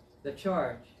 the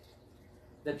church,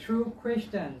 the true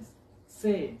Christians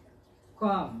say,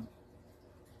 come.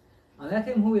 And let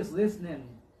him who is listening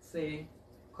say,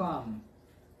 come.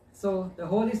 So the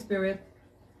Holy Spirit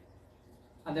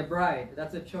and the bride,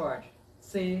 that's the church,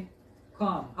 say,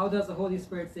 come. How does the Holy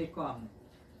Spirit say, come?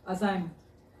 As I'm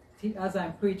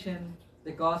preaching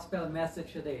the gospel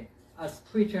message today, as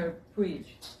preachers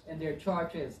preach in their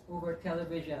churches, over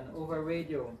television, over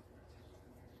radio,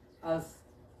 as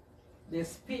they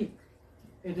speak,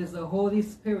 it is the Holy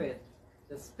Spirit,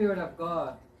 the Spirit of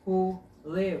God, who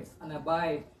lives and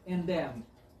abides in them,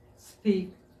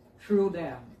 speak through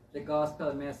them the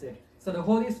gospel message. So the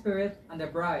Holy Spirit and the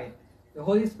bride, the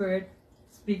Holy Spirit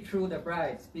speak through the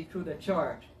bride, speak through the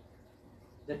church,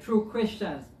 the true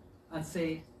Christians, and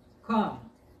say, come.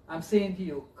 I'm saying to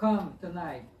you, come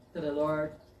tonight to the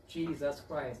Lord Jesus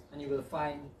Christ, and you will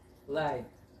find life.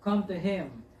 Come to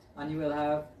him, and you will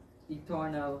have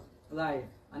eternal life.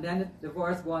 And then the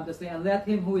verse goes on to say, and let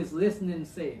him who is listening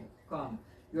say, come.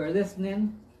 You are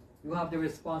listening, you have the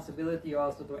responsibility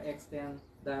also to extend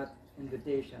that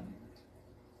invitation.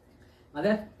 And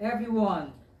let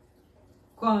everyone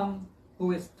come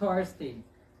who is thirsty,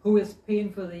 who is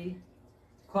painfully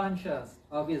conscious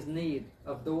of his need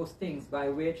of those things by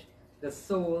which the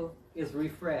soul is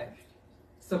refreshed,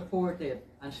 supported,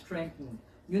 and strengthened.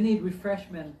 You need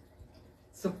refreshment,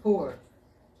 support,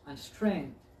 and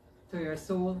strength to your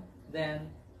soul,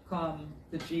 then come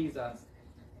to Jesus.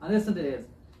 And listen to this.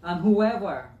 And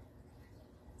whoever,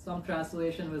 some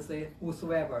translation will say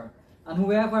whosoever, and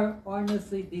whoever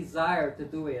earnestly desire to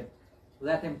do it,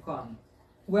 let him come.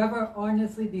 Whoever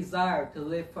earnestly desire to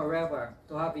live forever,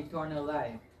 to have eternal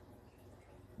life,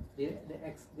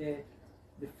 the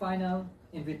final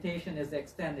invitation is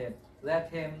extended.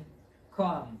 Let him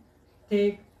come.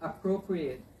 Take,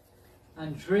 appropriate,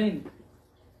 and drink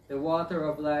the water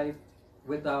of life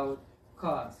without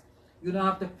cost. You don't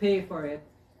have to pay for it.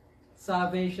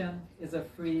 Salvation is a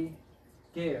free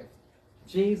gift.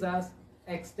 Jesus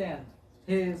extends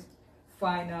his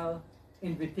final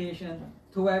invitation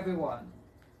to everyone.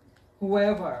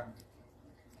 Whoever,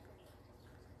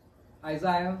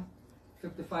 Isaiah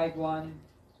 55:1,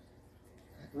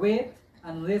 wait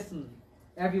and listen,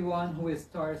 everyone who is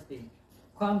thirsty.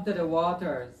 Come to the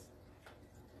waters,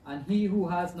 and he who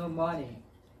has no money,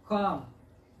 come,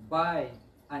 buy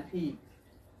and eat.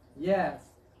 Yes,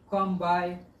 come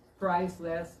buy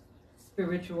priceless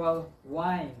spiritual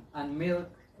wine and milk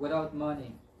without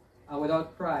money and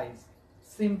without price,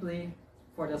 simply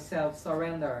for the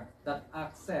self-surrender that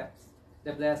accepts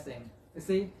the blessing. You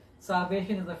see,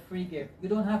 salvation is a free gift. You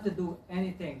don't have to do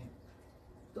anything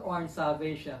to earn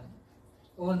salvation.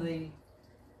 Only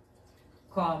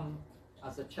come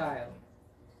as a child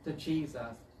to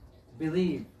Jesus,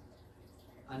 believe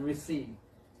and receive,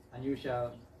 and you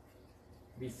shall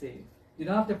be saved. You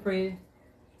don't have to pray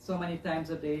so many times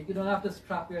a day. You don't have to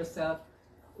strap yourself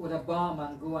with a bomb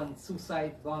and go on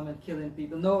suicide bomb and killing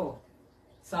people. No.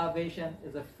 Salvation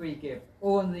is a free gift.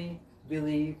 Only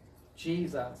believe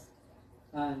Jesus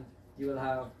and you will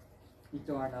have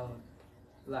eternal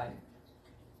life.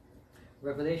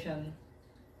 Revelation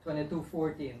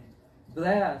 22:14.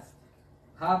 Blessed,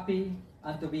 happy,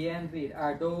 and to be envied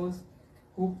are those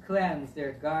who cleanse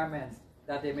their garments,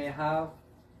 that they may have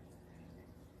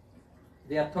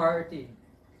the authority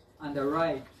and the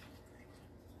right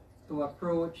to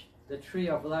approach the tree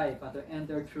of life and to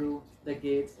enter through the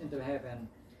gates into heaven.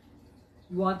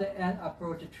 You want to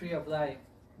approach the tree of life,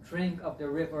 drink of the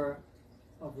river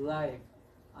of life,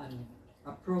 and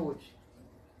approach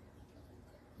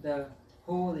the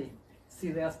holy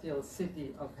celestial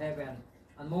city of heaven,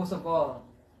 and most of all,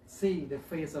 see the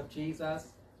face of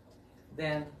Jesus,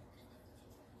 then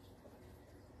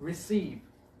receive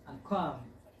and come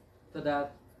to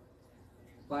that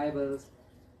Bible's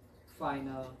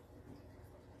final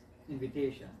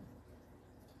invitation.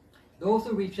 Those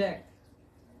who reject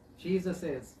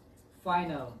Jesus'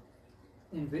 final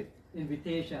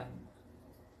invitation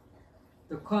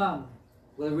to come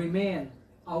will remain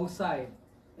outside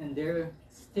in their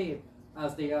state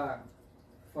as they are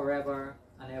forever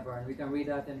and ever. And we can read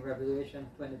that in Revelation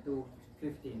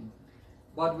 22:15.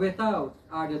 But without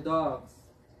are the dogs.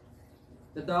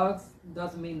 The dogs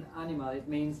doesn't mean animal, it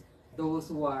means those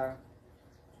who are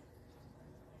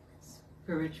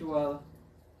spiritual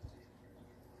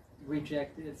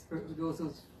rejected, those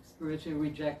who spiritually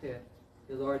rejected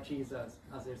the Lord Jesus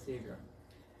as their Savior.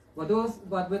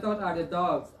 But without are the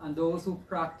dogs and those who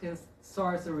practice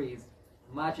sorceries,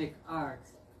 magic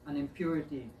arts, and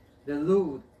impurity, the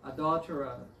lewd,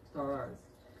 adulterers,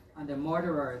 and the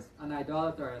murderers and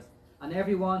idolaters, and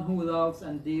everyone who loves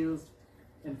and deals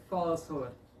in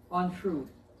falsehood,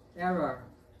 untruth, error,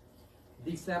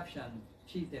 deception,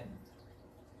 cheating.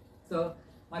 So,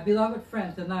 my beloved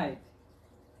friend, tonight,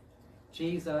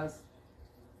 Jesus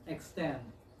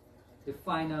extends the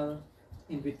final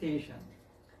invitation.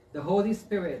 The Holy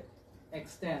Spirit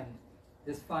extends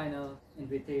this final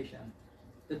invitation.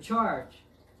 The church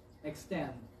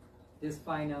extends this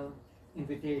final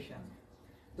invitation.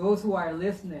 Those who are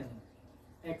listening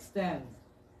extend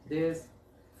this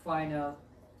final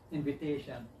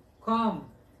invitation. Come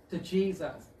to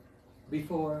Jesus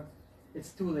before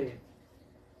it's too late.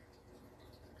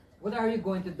 What are you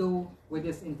going to do with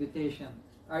this invitation?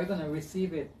 Are you going to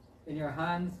receive it in your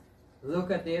hands,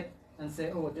 look at it, and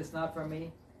say, oh, this is not for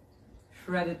me?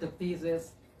 Shred it to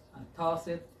pieces and toss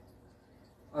it?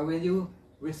 Or will you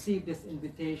receive this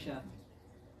invitation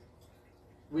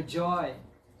with joy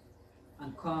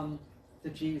and come to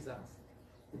Jesus?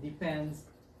 It depends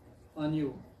on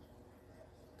you.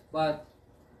 But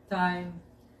time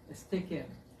is ticking.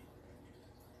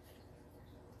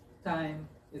 Time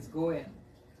is going.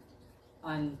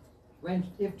 And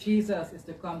if Jesus is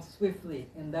to come swiftly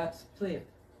in that split,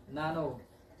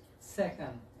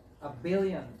 nanosecond, a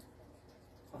billionth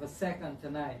of a second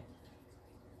tonight,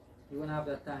 you won't have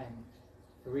that time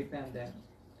to repent then.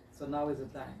 So now is the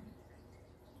time.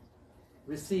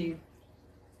 Receive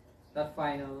that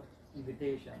final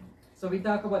invitation. So we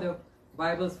talk about the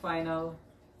Bible's final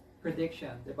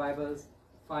prediction, the Bible's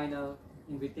final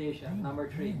invitation. Number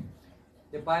 3,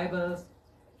 the Bible's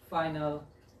final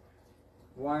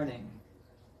warning.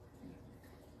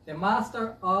 The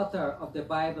master author of the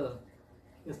Bible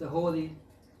is the Holy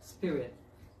Spirit.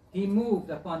 He moved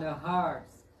upon the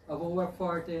hearts of over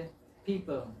 40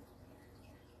 people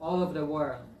all over the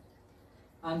world,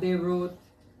 and they wrote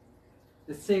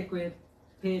the sacred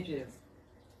pages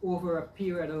over a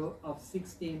period of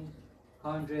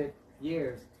 1600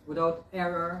 years without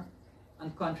error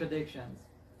and contradictions.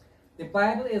 The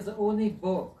Bible is the only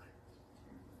book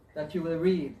that you will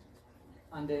read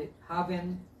and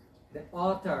having the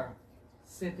author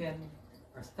sitting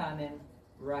or standing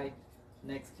right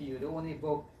next to you. The only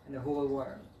book in the whole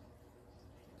world.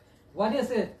 What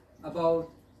is it about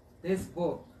this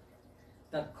book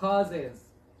that causes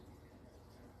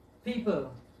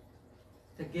people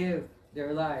to give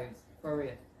their lives for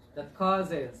it? That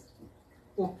causes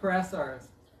oppressors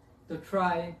to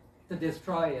try to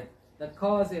destroy it? That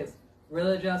causes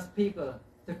religious people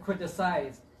to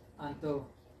criticize and to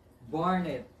burn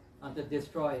it and to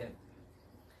destroy it?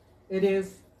 It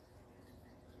is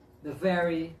the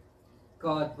very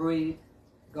God-breathed,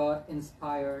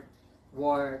 God-inspired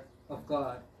Word of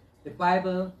God. The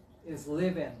Bible is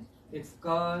living. It's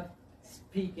God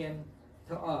speaking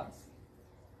to us.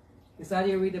 It's either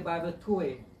you read the Bible two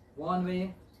ways. One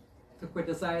way to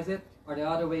criticize it, or the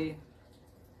other way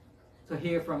to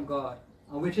hear from God.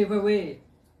 And whichever way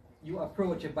you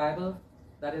approach a Bible,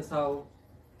 that is how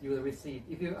you will receive.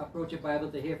 If you approach a Bible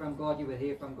to hear from God, you will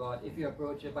hear from God. If you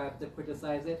approach a Bible to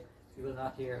criticize it, you will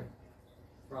not hear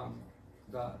from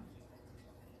God.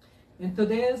 In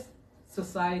today's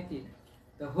society,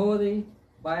 the Holy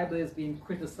Bible is being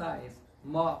criticized,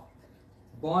 mocked,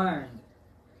 burned,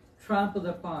 trampled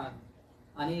upon,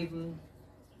 and even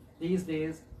these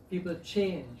days, people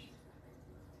change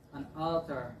and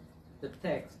alter the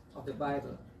text of the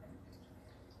Bible.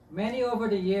 Many over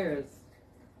the years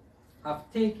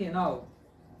have taken out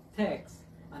texts,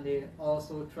 and they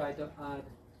also try to add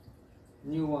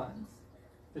new ones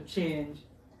to change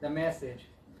the message.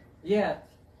 Yet,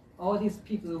 all these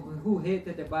people who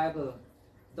hated the Bible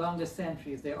down the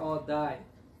centuries, they all died.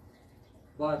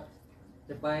 But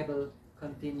the Bible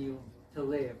continues to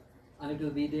live, and it will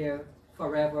be there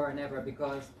forever and ever,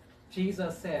 because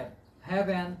Jesus said,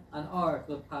 heaven and earth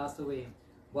will pass away,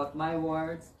 but my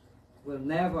words will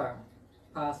never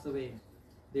pass away.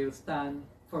 They will stand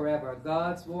forever.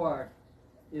 God's word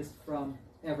is from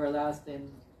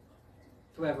everlasting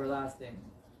to everlasting.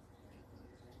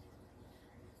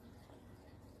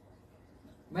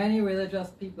 Many religious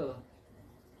people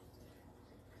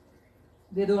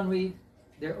They don't read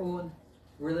their own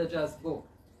religious book.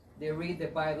 They read the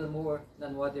Bible more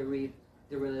than what they read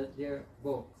their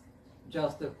books,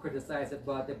 just to criticize it.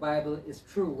 But the Bible is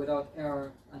true without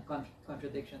error and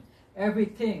contradiction.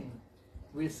 Everything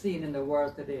we've seen in the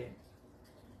world today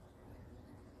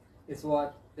is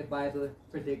what the Bible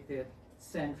predicted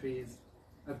centuries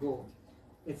ago.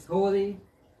 It's holy,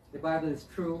 the Bible is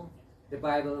true, the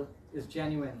Bible is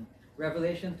genuine.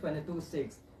 Revelation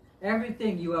 22:6.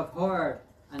 Everything you have heard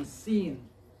and seen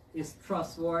is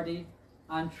trustworthy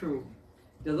and true.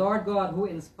 The Lord God who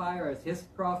inspires his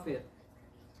prophets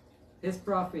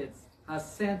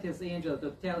has sent his angel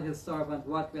to tell his servant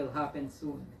what will happen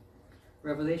soon.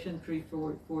 Revelation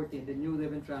 3:14, the New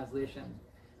Living Translation.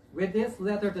 With this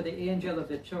letter to the angel of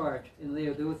the church in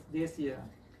Laodicea,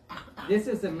 this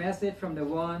is the message from the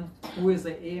one who is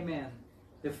the Amen,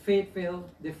 the faithful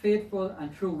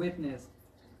and true witness,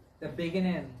 the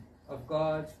beginning of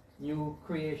God's new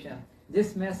creation.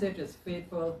 This message is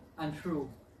faithful and true.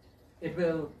 It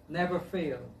will never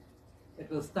fail. It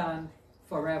will stand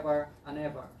forever and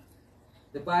ever.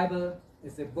 The Bible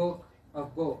is a book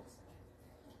of books,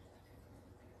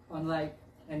 unlike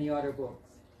any other books.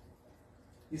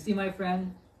 You see, my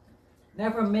friend,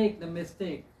 never make the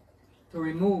mistake to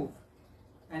remove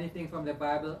anything from the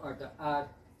Bible or to add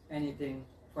anything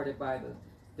for the Bible.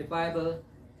 The Bible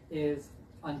is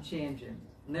unchanging.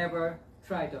 Never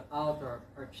try to alter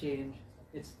or change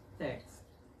its text.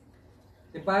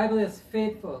 The Bible is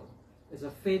faithful, is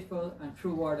a faithful and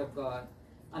true word of God.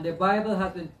 And the Bible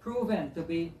has been proven to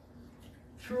be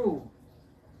true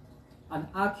and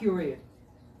accurate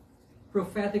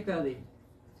prophetically,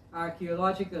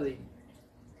 archaeologically,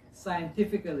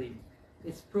 scientifically.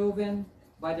 It's proven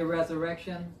by the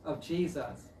resurrection of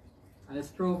Jesus, and it's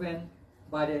proven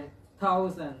by the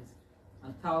thousands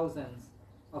and thousands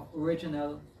of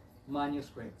original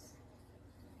manuscripts.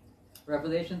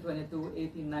 Revelation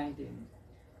 22:18-19.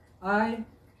 I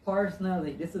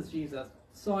personally, this is Jesus,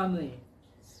 solemnly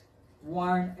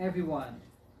warn everyone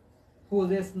who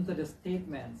listens to the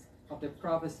statements of the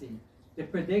prophecy, the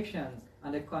predictions,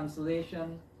 and the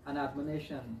consolation and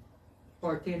admonition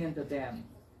pertaining to them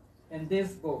in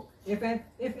this book. If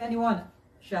anyone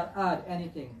shall add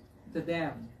anything to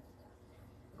them,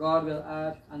 God will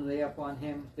add and lay upon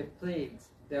him the plagues,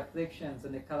 the afflictions,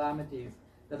 and the calamities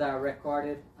that are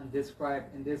recorded and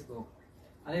described in this book.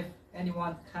 And if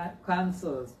anyone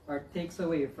cancels or takes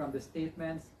away from the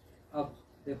statements of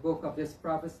the book of this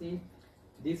prophecy,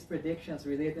 these predictions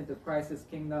relating to Christ's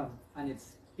kingdom and its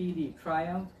speedy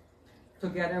triumph,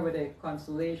 together with the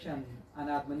consolation and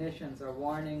admonitions or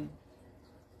warning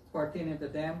pertaining to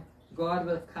them, God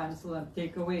will cancel and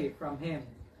take away from him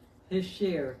his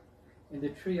share in the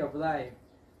tree of life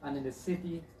and in the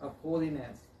city of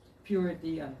holiness,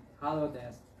 purity, and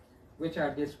hallowedness, which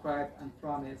are described and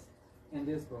promised in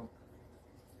this book.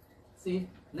 See,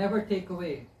 never take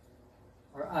away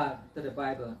or add to the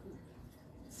Bible.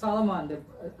 Solomon,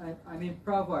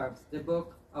 Proverbs, the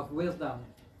book of wisdom,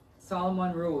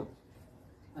 Solomon wrote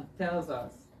and tells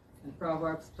us in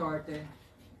Proverbs 30,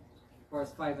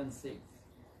 verse 5 and 6.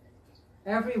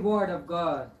 Every word of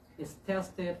God is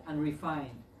tested and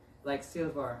refined like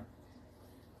silver.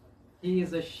 He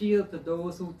is a shield to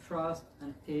those who trust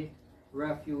and take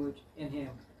refuge in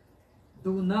him.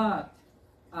 Do not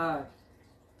add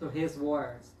to his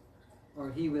words,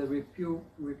 or he will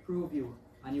reprove you,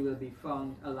 and you will be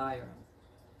found a liar.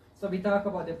 So we talk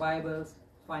about the Bible's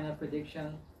final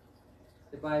prediction,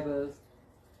 the Bible's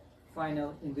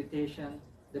final invitation,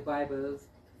 the Bible's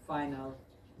final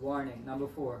warning. Number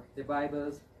 4, the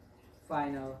Bible's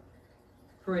final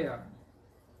prayer.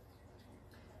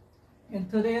 In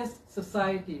today's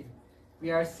society,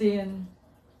 we are seeing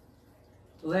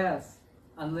less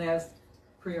and less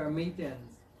prayer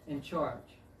meetings in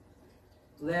church,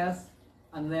 less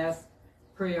and less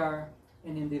prayer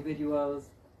in individuals'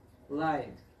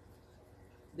 life.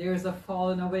 There is a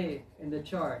falling away in the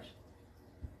church,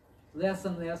 less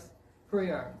and less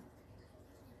prayer.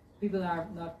 People are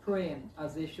not praying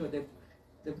as they should.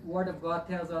 The Word of God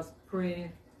tells us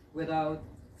pray without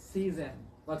ceasing.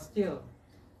 But still,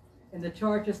 in the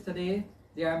churches today,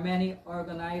 there are many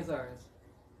organizers,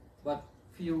 but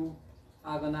few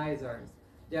agonizers.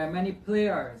 There are many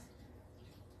players,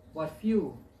 but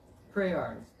few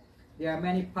prayers. There are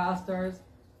many pastors,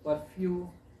 but few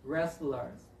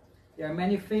wrestlers. There are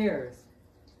many fairs,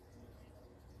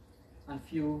 and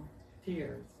few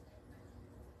tears.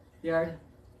 There are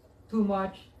too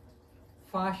much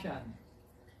fashion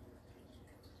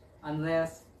and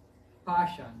less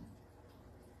passion.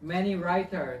 Many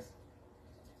writers,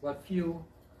 but few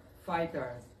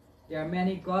fighters. There are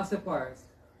many gossipers,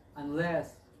 and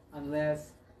less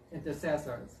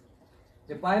intercessors.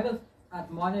 The Bible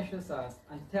admonishes us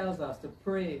and tells us to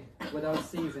pray without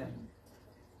ceasing.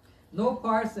 No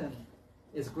person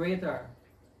is greater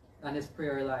than his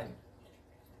prayer life.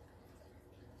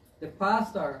 The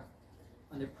pastor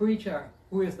and the preacher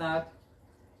who is not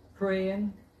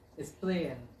praying is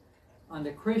playing, and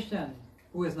the Christian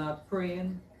who is not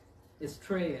praying is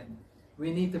straying.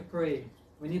 We need to pray.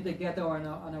 We need to get on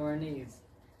our knees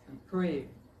and pray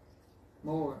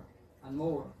more and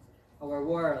more. Our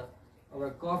world, our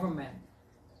government,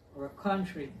 our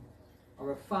country,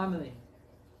 our family,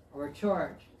 our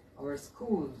church, our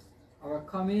schools, our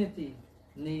community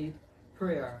need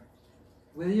prayer.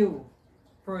 Will you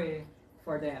pray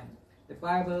for them? The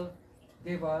Bible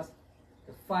gave us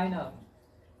the final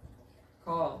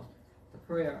call to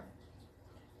prayer.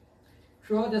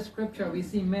 Throughout the scripture, we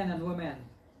see men and women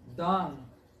down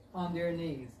on their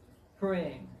knees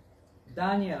praying.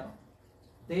 Daniel,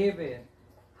 David,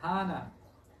 Hannah,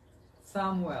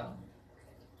 Samuel,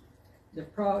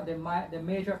 the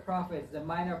major prophets, the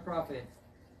minor prophets,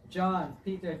 John,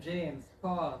 Peter, James,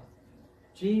 Paul,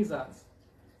 Jesus,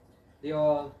 they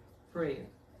all prayed.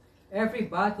 Every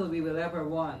battle we will ever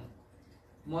win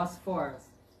must first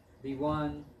be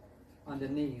won on the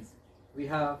knees. We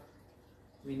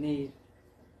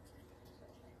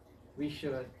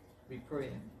should be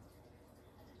praying.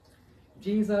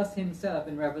 Jesus himself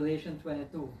in Revelation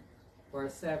 22,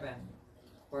 verse 7,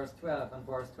 verse 12, and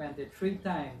verse 20, 3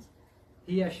 times,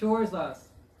 he assures us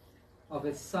of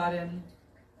his sudden,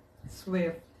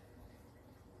 swift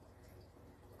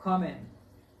coming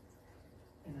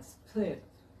in a split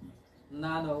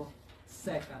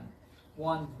nanosecond,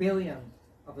 1 billionth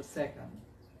of a second.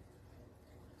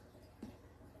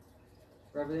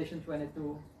 Revelation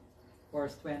 22,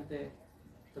 verse 20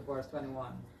 to verse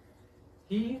 21.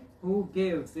 He who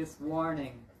gives this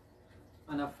warning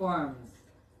and affirms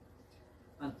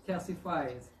and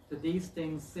testifies to these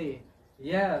things say,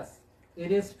 yes,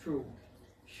 it is true.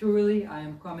 Surely I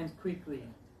am coming quickly,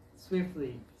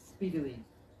 swiftly, speedily.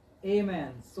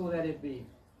 Amen, so let it be.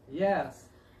 Yes,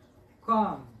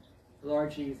 come,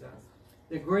 Lord Jesus.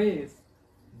 The grace,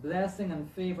 blessing, and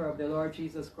favor of the Lord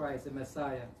Jesus Christ, the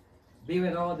Messiah, be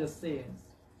with all the saints,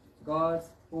 God's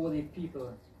holy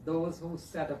people, those who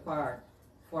set apart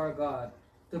for God,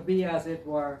 to be as it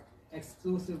were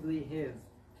exclusively his.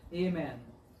 Amen.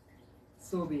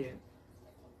 So be it.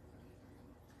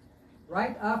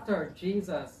 Right after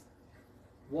Jesus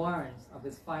warns of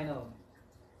his final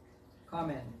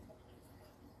coming,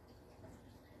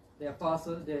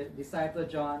 the disciple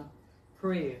John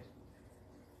prayed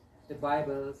the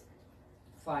Bible's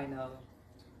final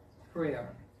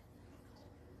prayer.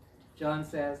 John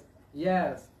says,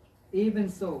 yes, even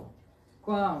so,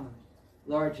 come,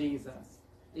 Lord Jesus.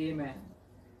 Amen.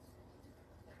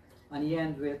 And he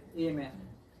ends with amen,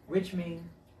 which means,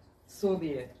 so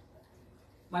be it.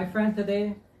 My friend,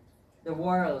 today, the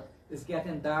world is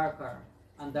getting darker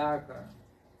and darker.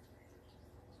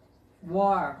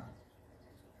 War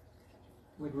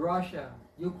with Russia,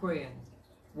 Ukraine,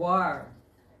 war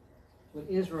with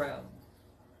Israel,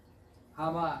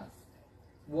 Hamas,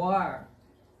 war,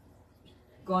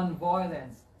 gun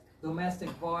violence, domestic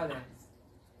violence,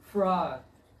 fraud,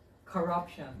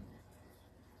 corruption,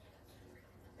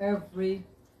 every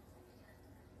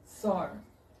sort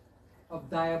of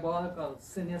diabolical,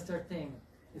 sinister thing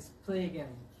is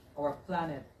plaguing our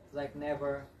planet like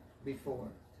never before.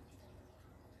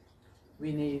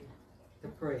 We need to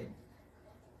pray.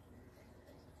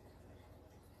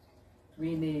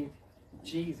 We need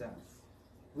Jesus.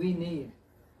 We need,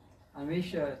 and we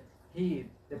should heed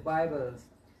the Bible's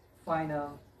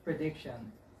final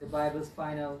prediction, the Bible's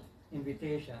final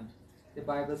invitation, the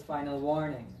Bible's final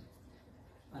warning,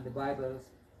 and the Bible's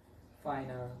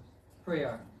final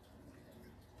prayer.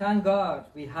 Thank God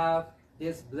we have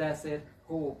this blessed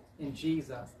hope in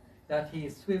Jesus, that he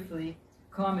is swiftly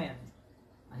coming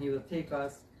and he will take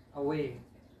us away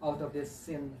out of this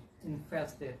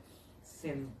sin-infested,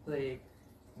 sin-plagued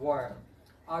world.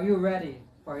 Are you ready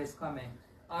for his coming?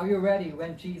 Are you ready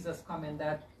when Jesus comes in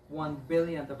that 1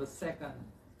 billionth of a second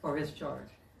for his church?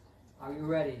 Are you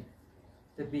ready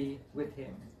to be with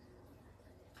him?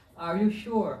 Are you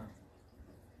sure?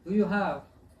 Do you have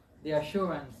the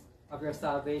assurance of your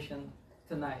salvation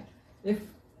tonight? If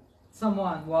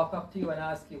someone walk up to you and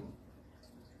ask you,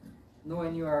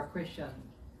 knowing you are a Christian,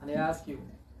 and they ask you,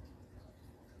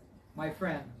 my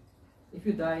friend, if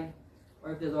you die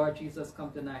or if the Lord Jesus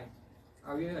come tonight,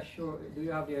 are you assured? Do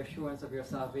you have the assurance of your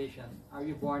salvation? Are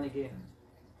you born again?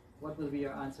 What will be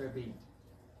your answer be?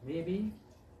 Maybe,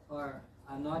 or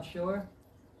I'm not sure.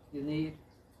 You need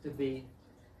to be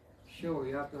sure.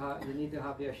 You need to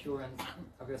have the assurance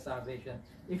of your salvation.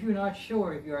 If you're not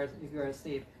sure if you are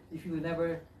saved, if you've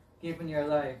never given your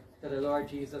life to the Lord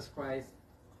Jesus Christ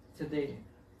today,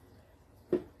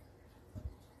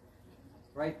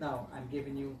 right now I'm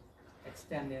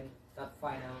extending that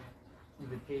final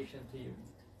invitation to you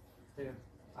to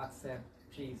accept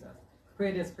Jesus.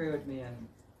 Pray this prayer with me, and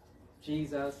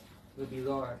Jesus will be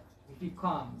Lord. If He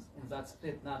comes in that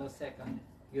split nanosecond,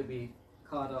 you'll be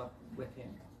caught up with Him.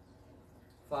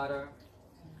 Father,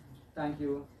 thank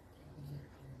you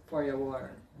for your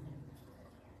word.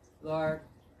 Lord,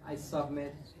 I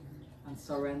submit and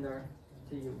surrender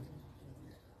to you.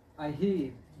 I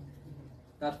heed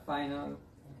that final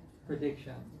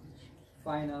prediction,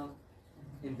 final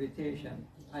invitation.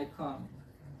 I come.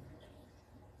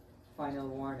 Final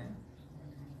warning,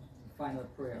 final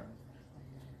prayer.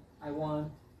 I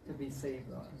want to be saved,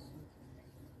 Lord.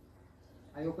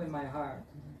 I open my heart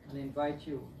and invite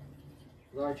you,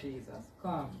 Lord Jesus,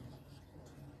 come.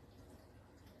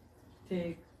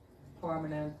 Take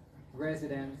permanent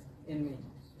residence in me.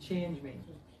 Change me,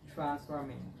 transform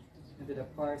me into the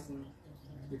person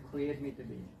you create me to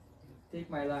be. Take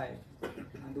my life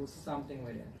and do something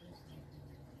with it.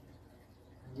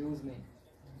 And use me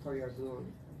for your glory.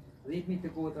 Lead me to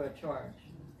go to a church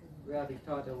where I'll be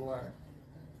taught the word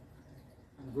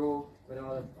and grow with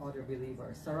all other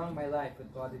believers. Surround my life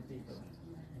with godly people.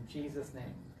 In Jesus'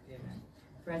 name, amen.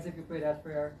 Friends, if you pray that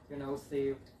prayer, you're now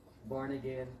saved, born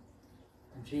again,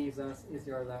 and Jesus is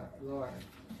your Lord.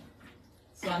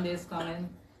 Sunday is coming.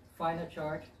 Find a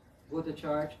church, go to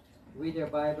church, read your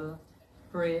Bible,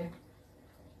 pray,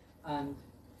 and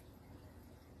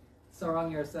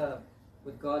surround yourself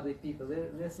with godly people.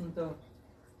 Listen to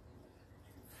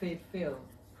faith-filled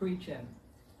preaching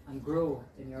and grow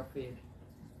in your faith.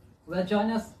 Well,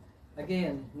 join us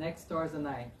again next Thursday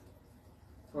night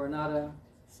for another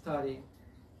study.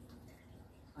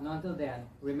 And until then,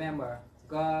 remember,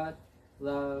 God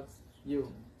loves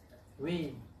you.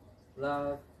 We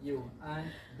love you. And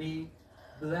be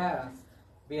blessed,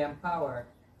 be empowered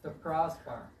to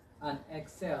prosper and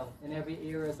excel in every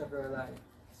areas of your life.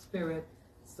 Spirit,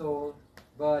 soul,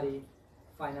 body,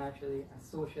 financially, and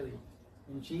socially.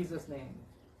 In Jesus' name,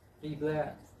 be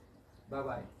blessed.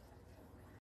 Bye-bye.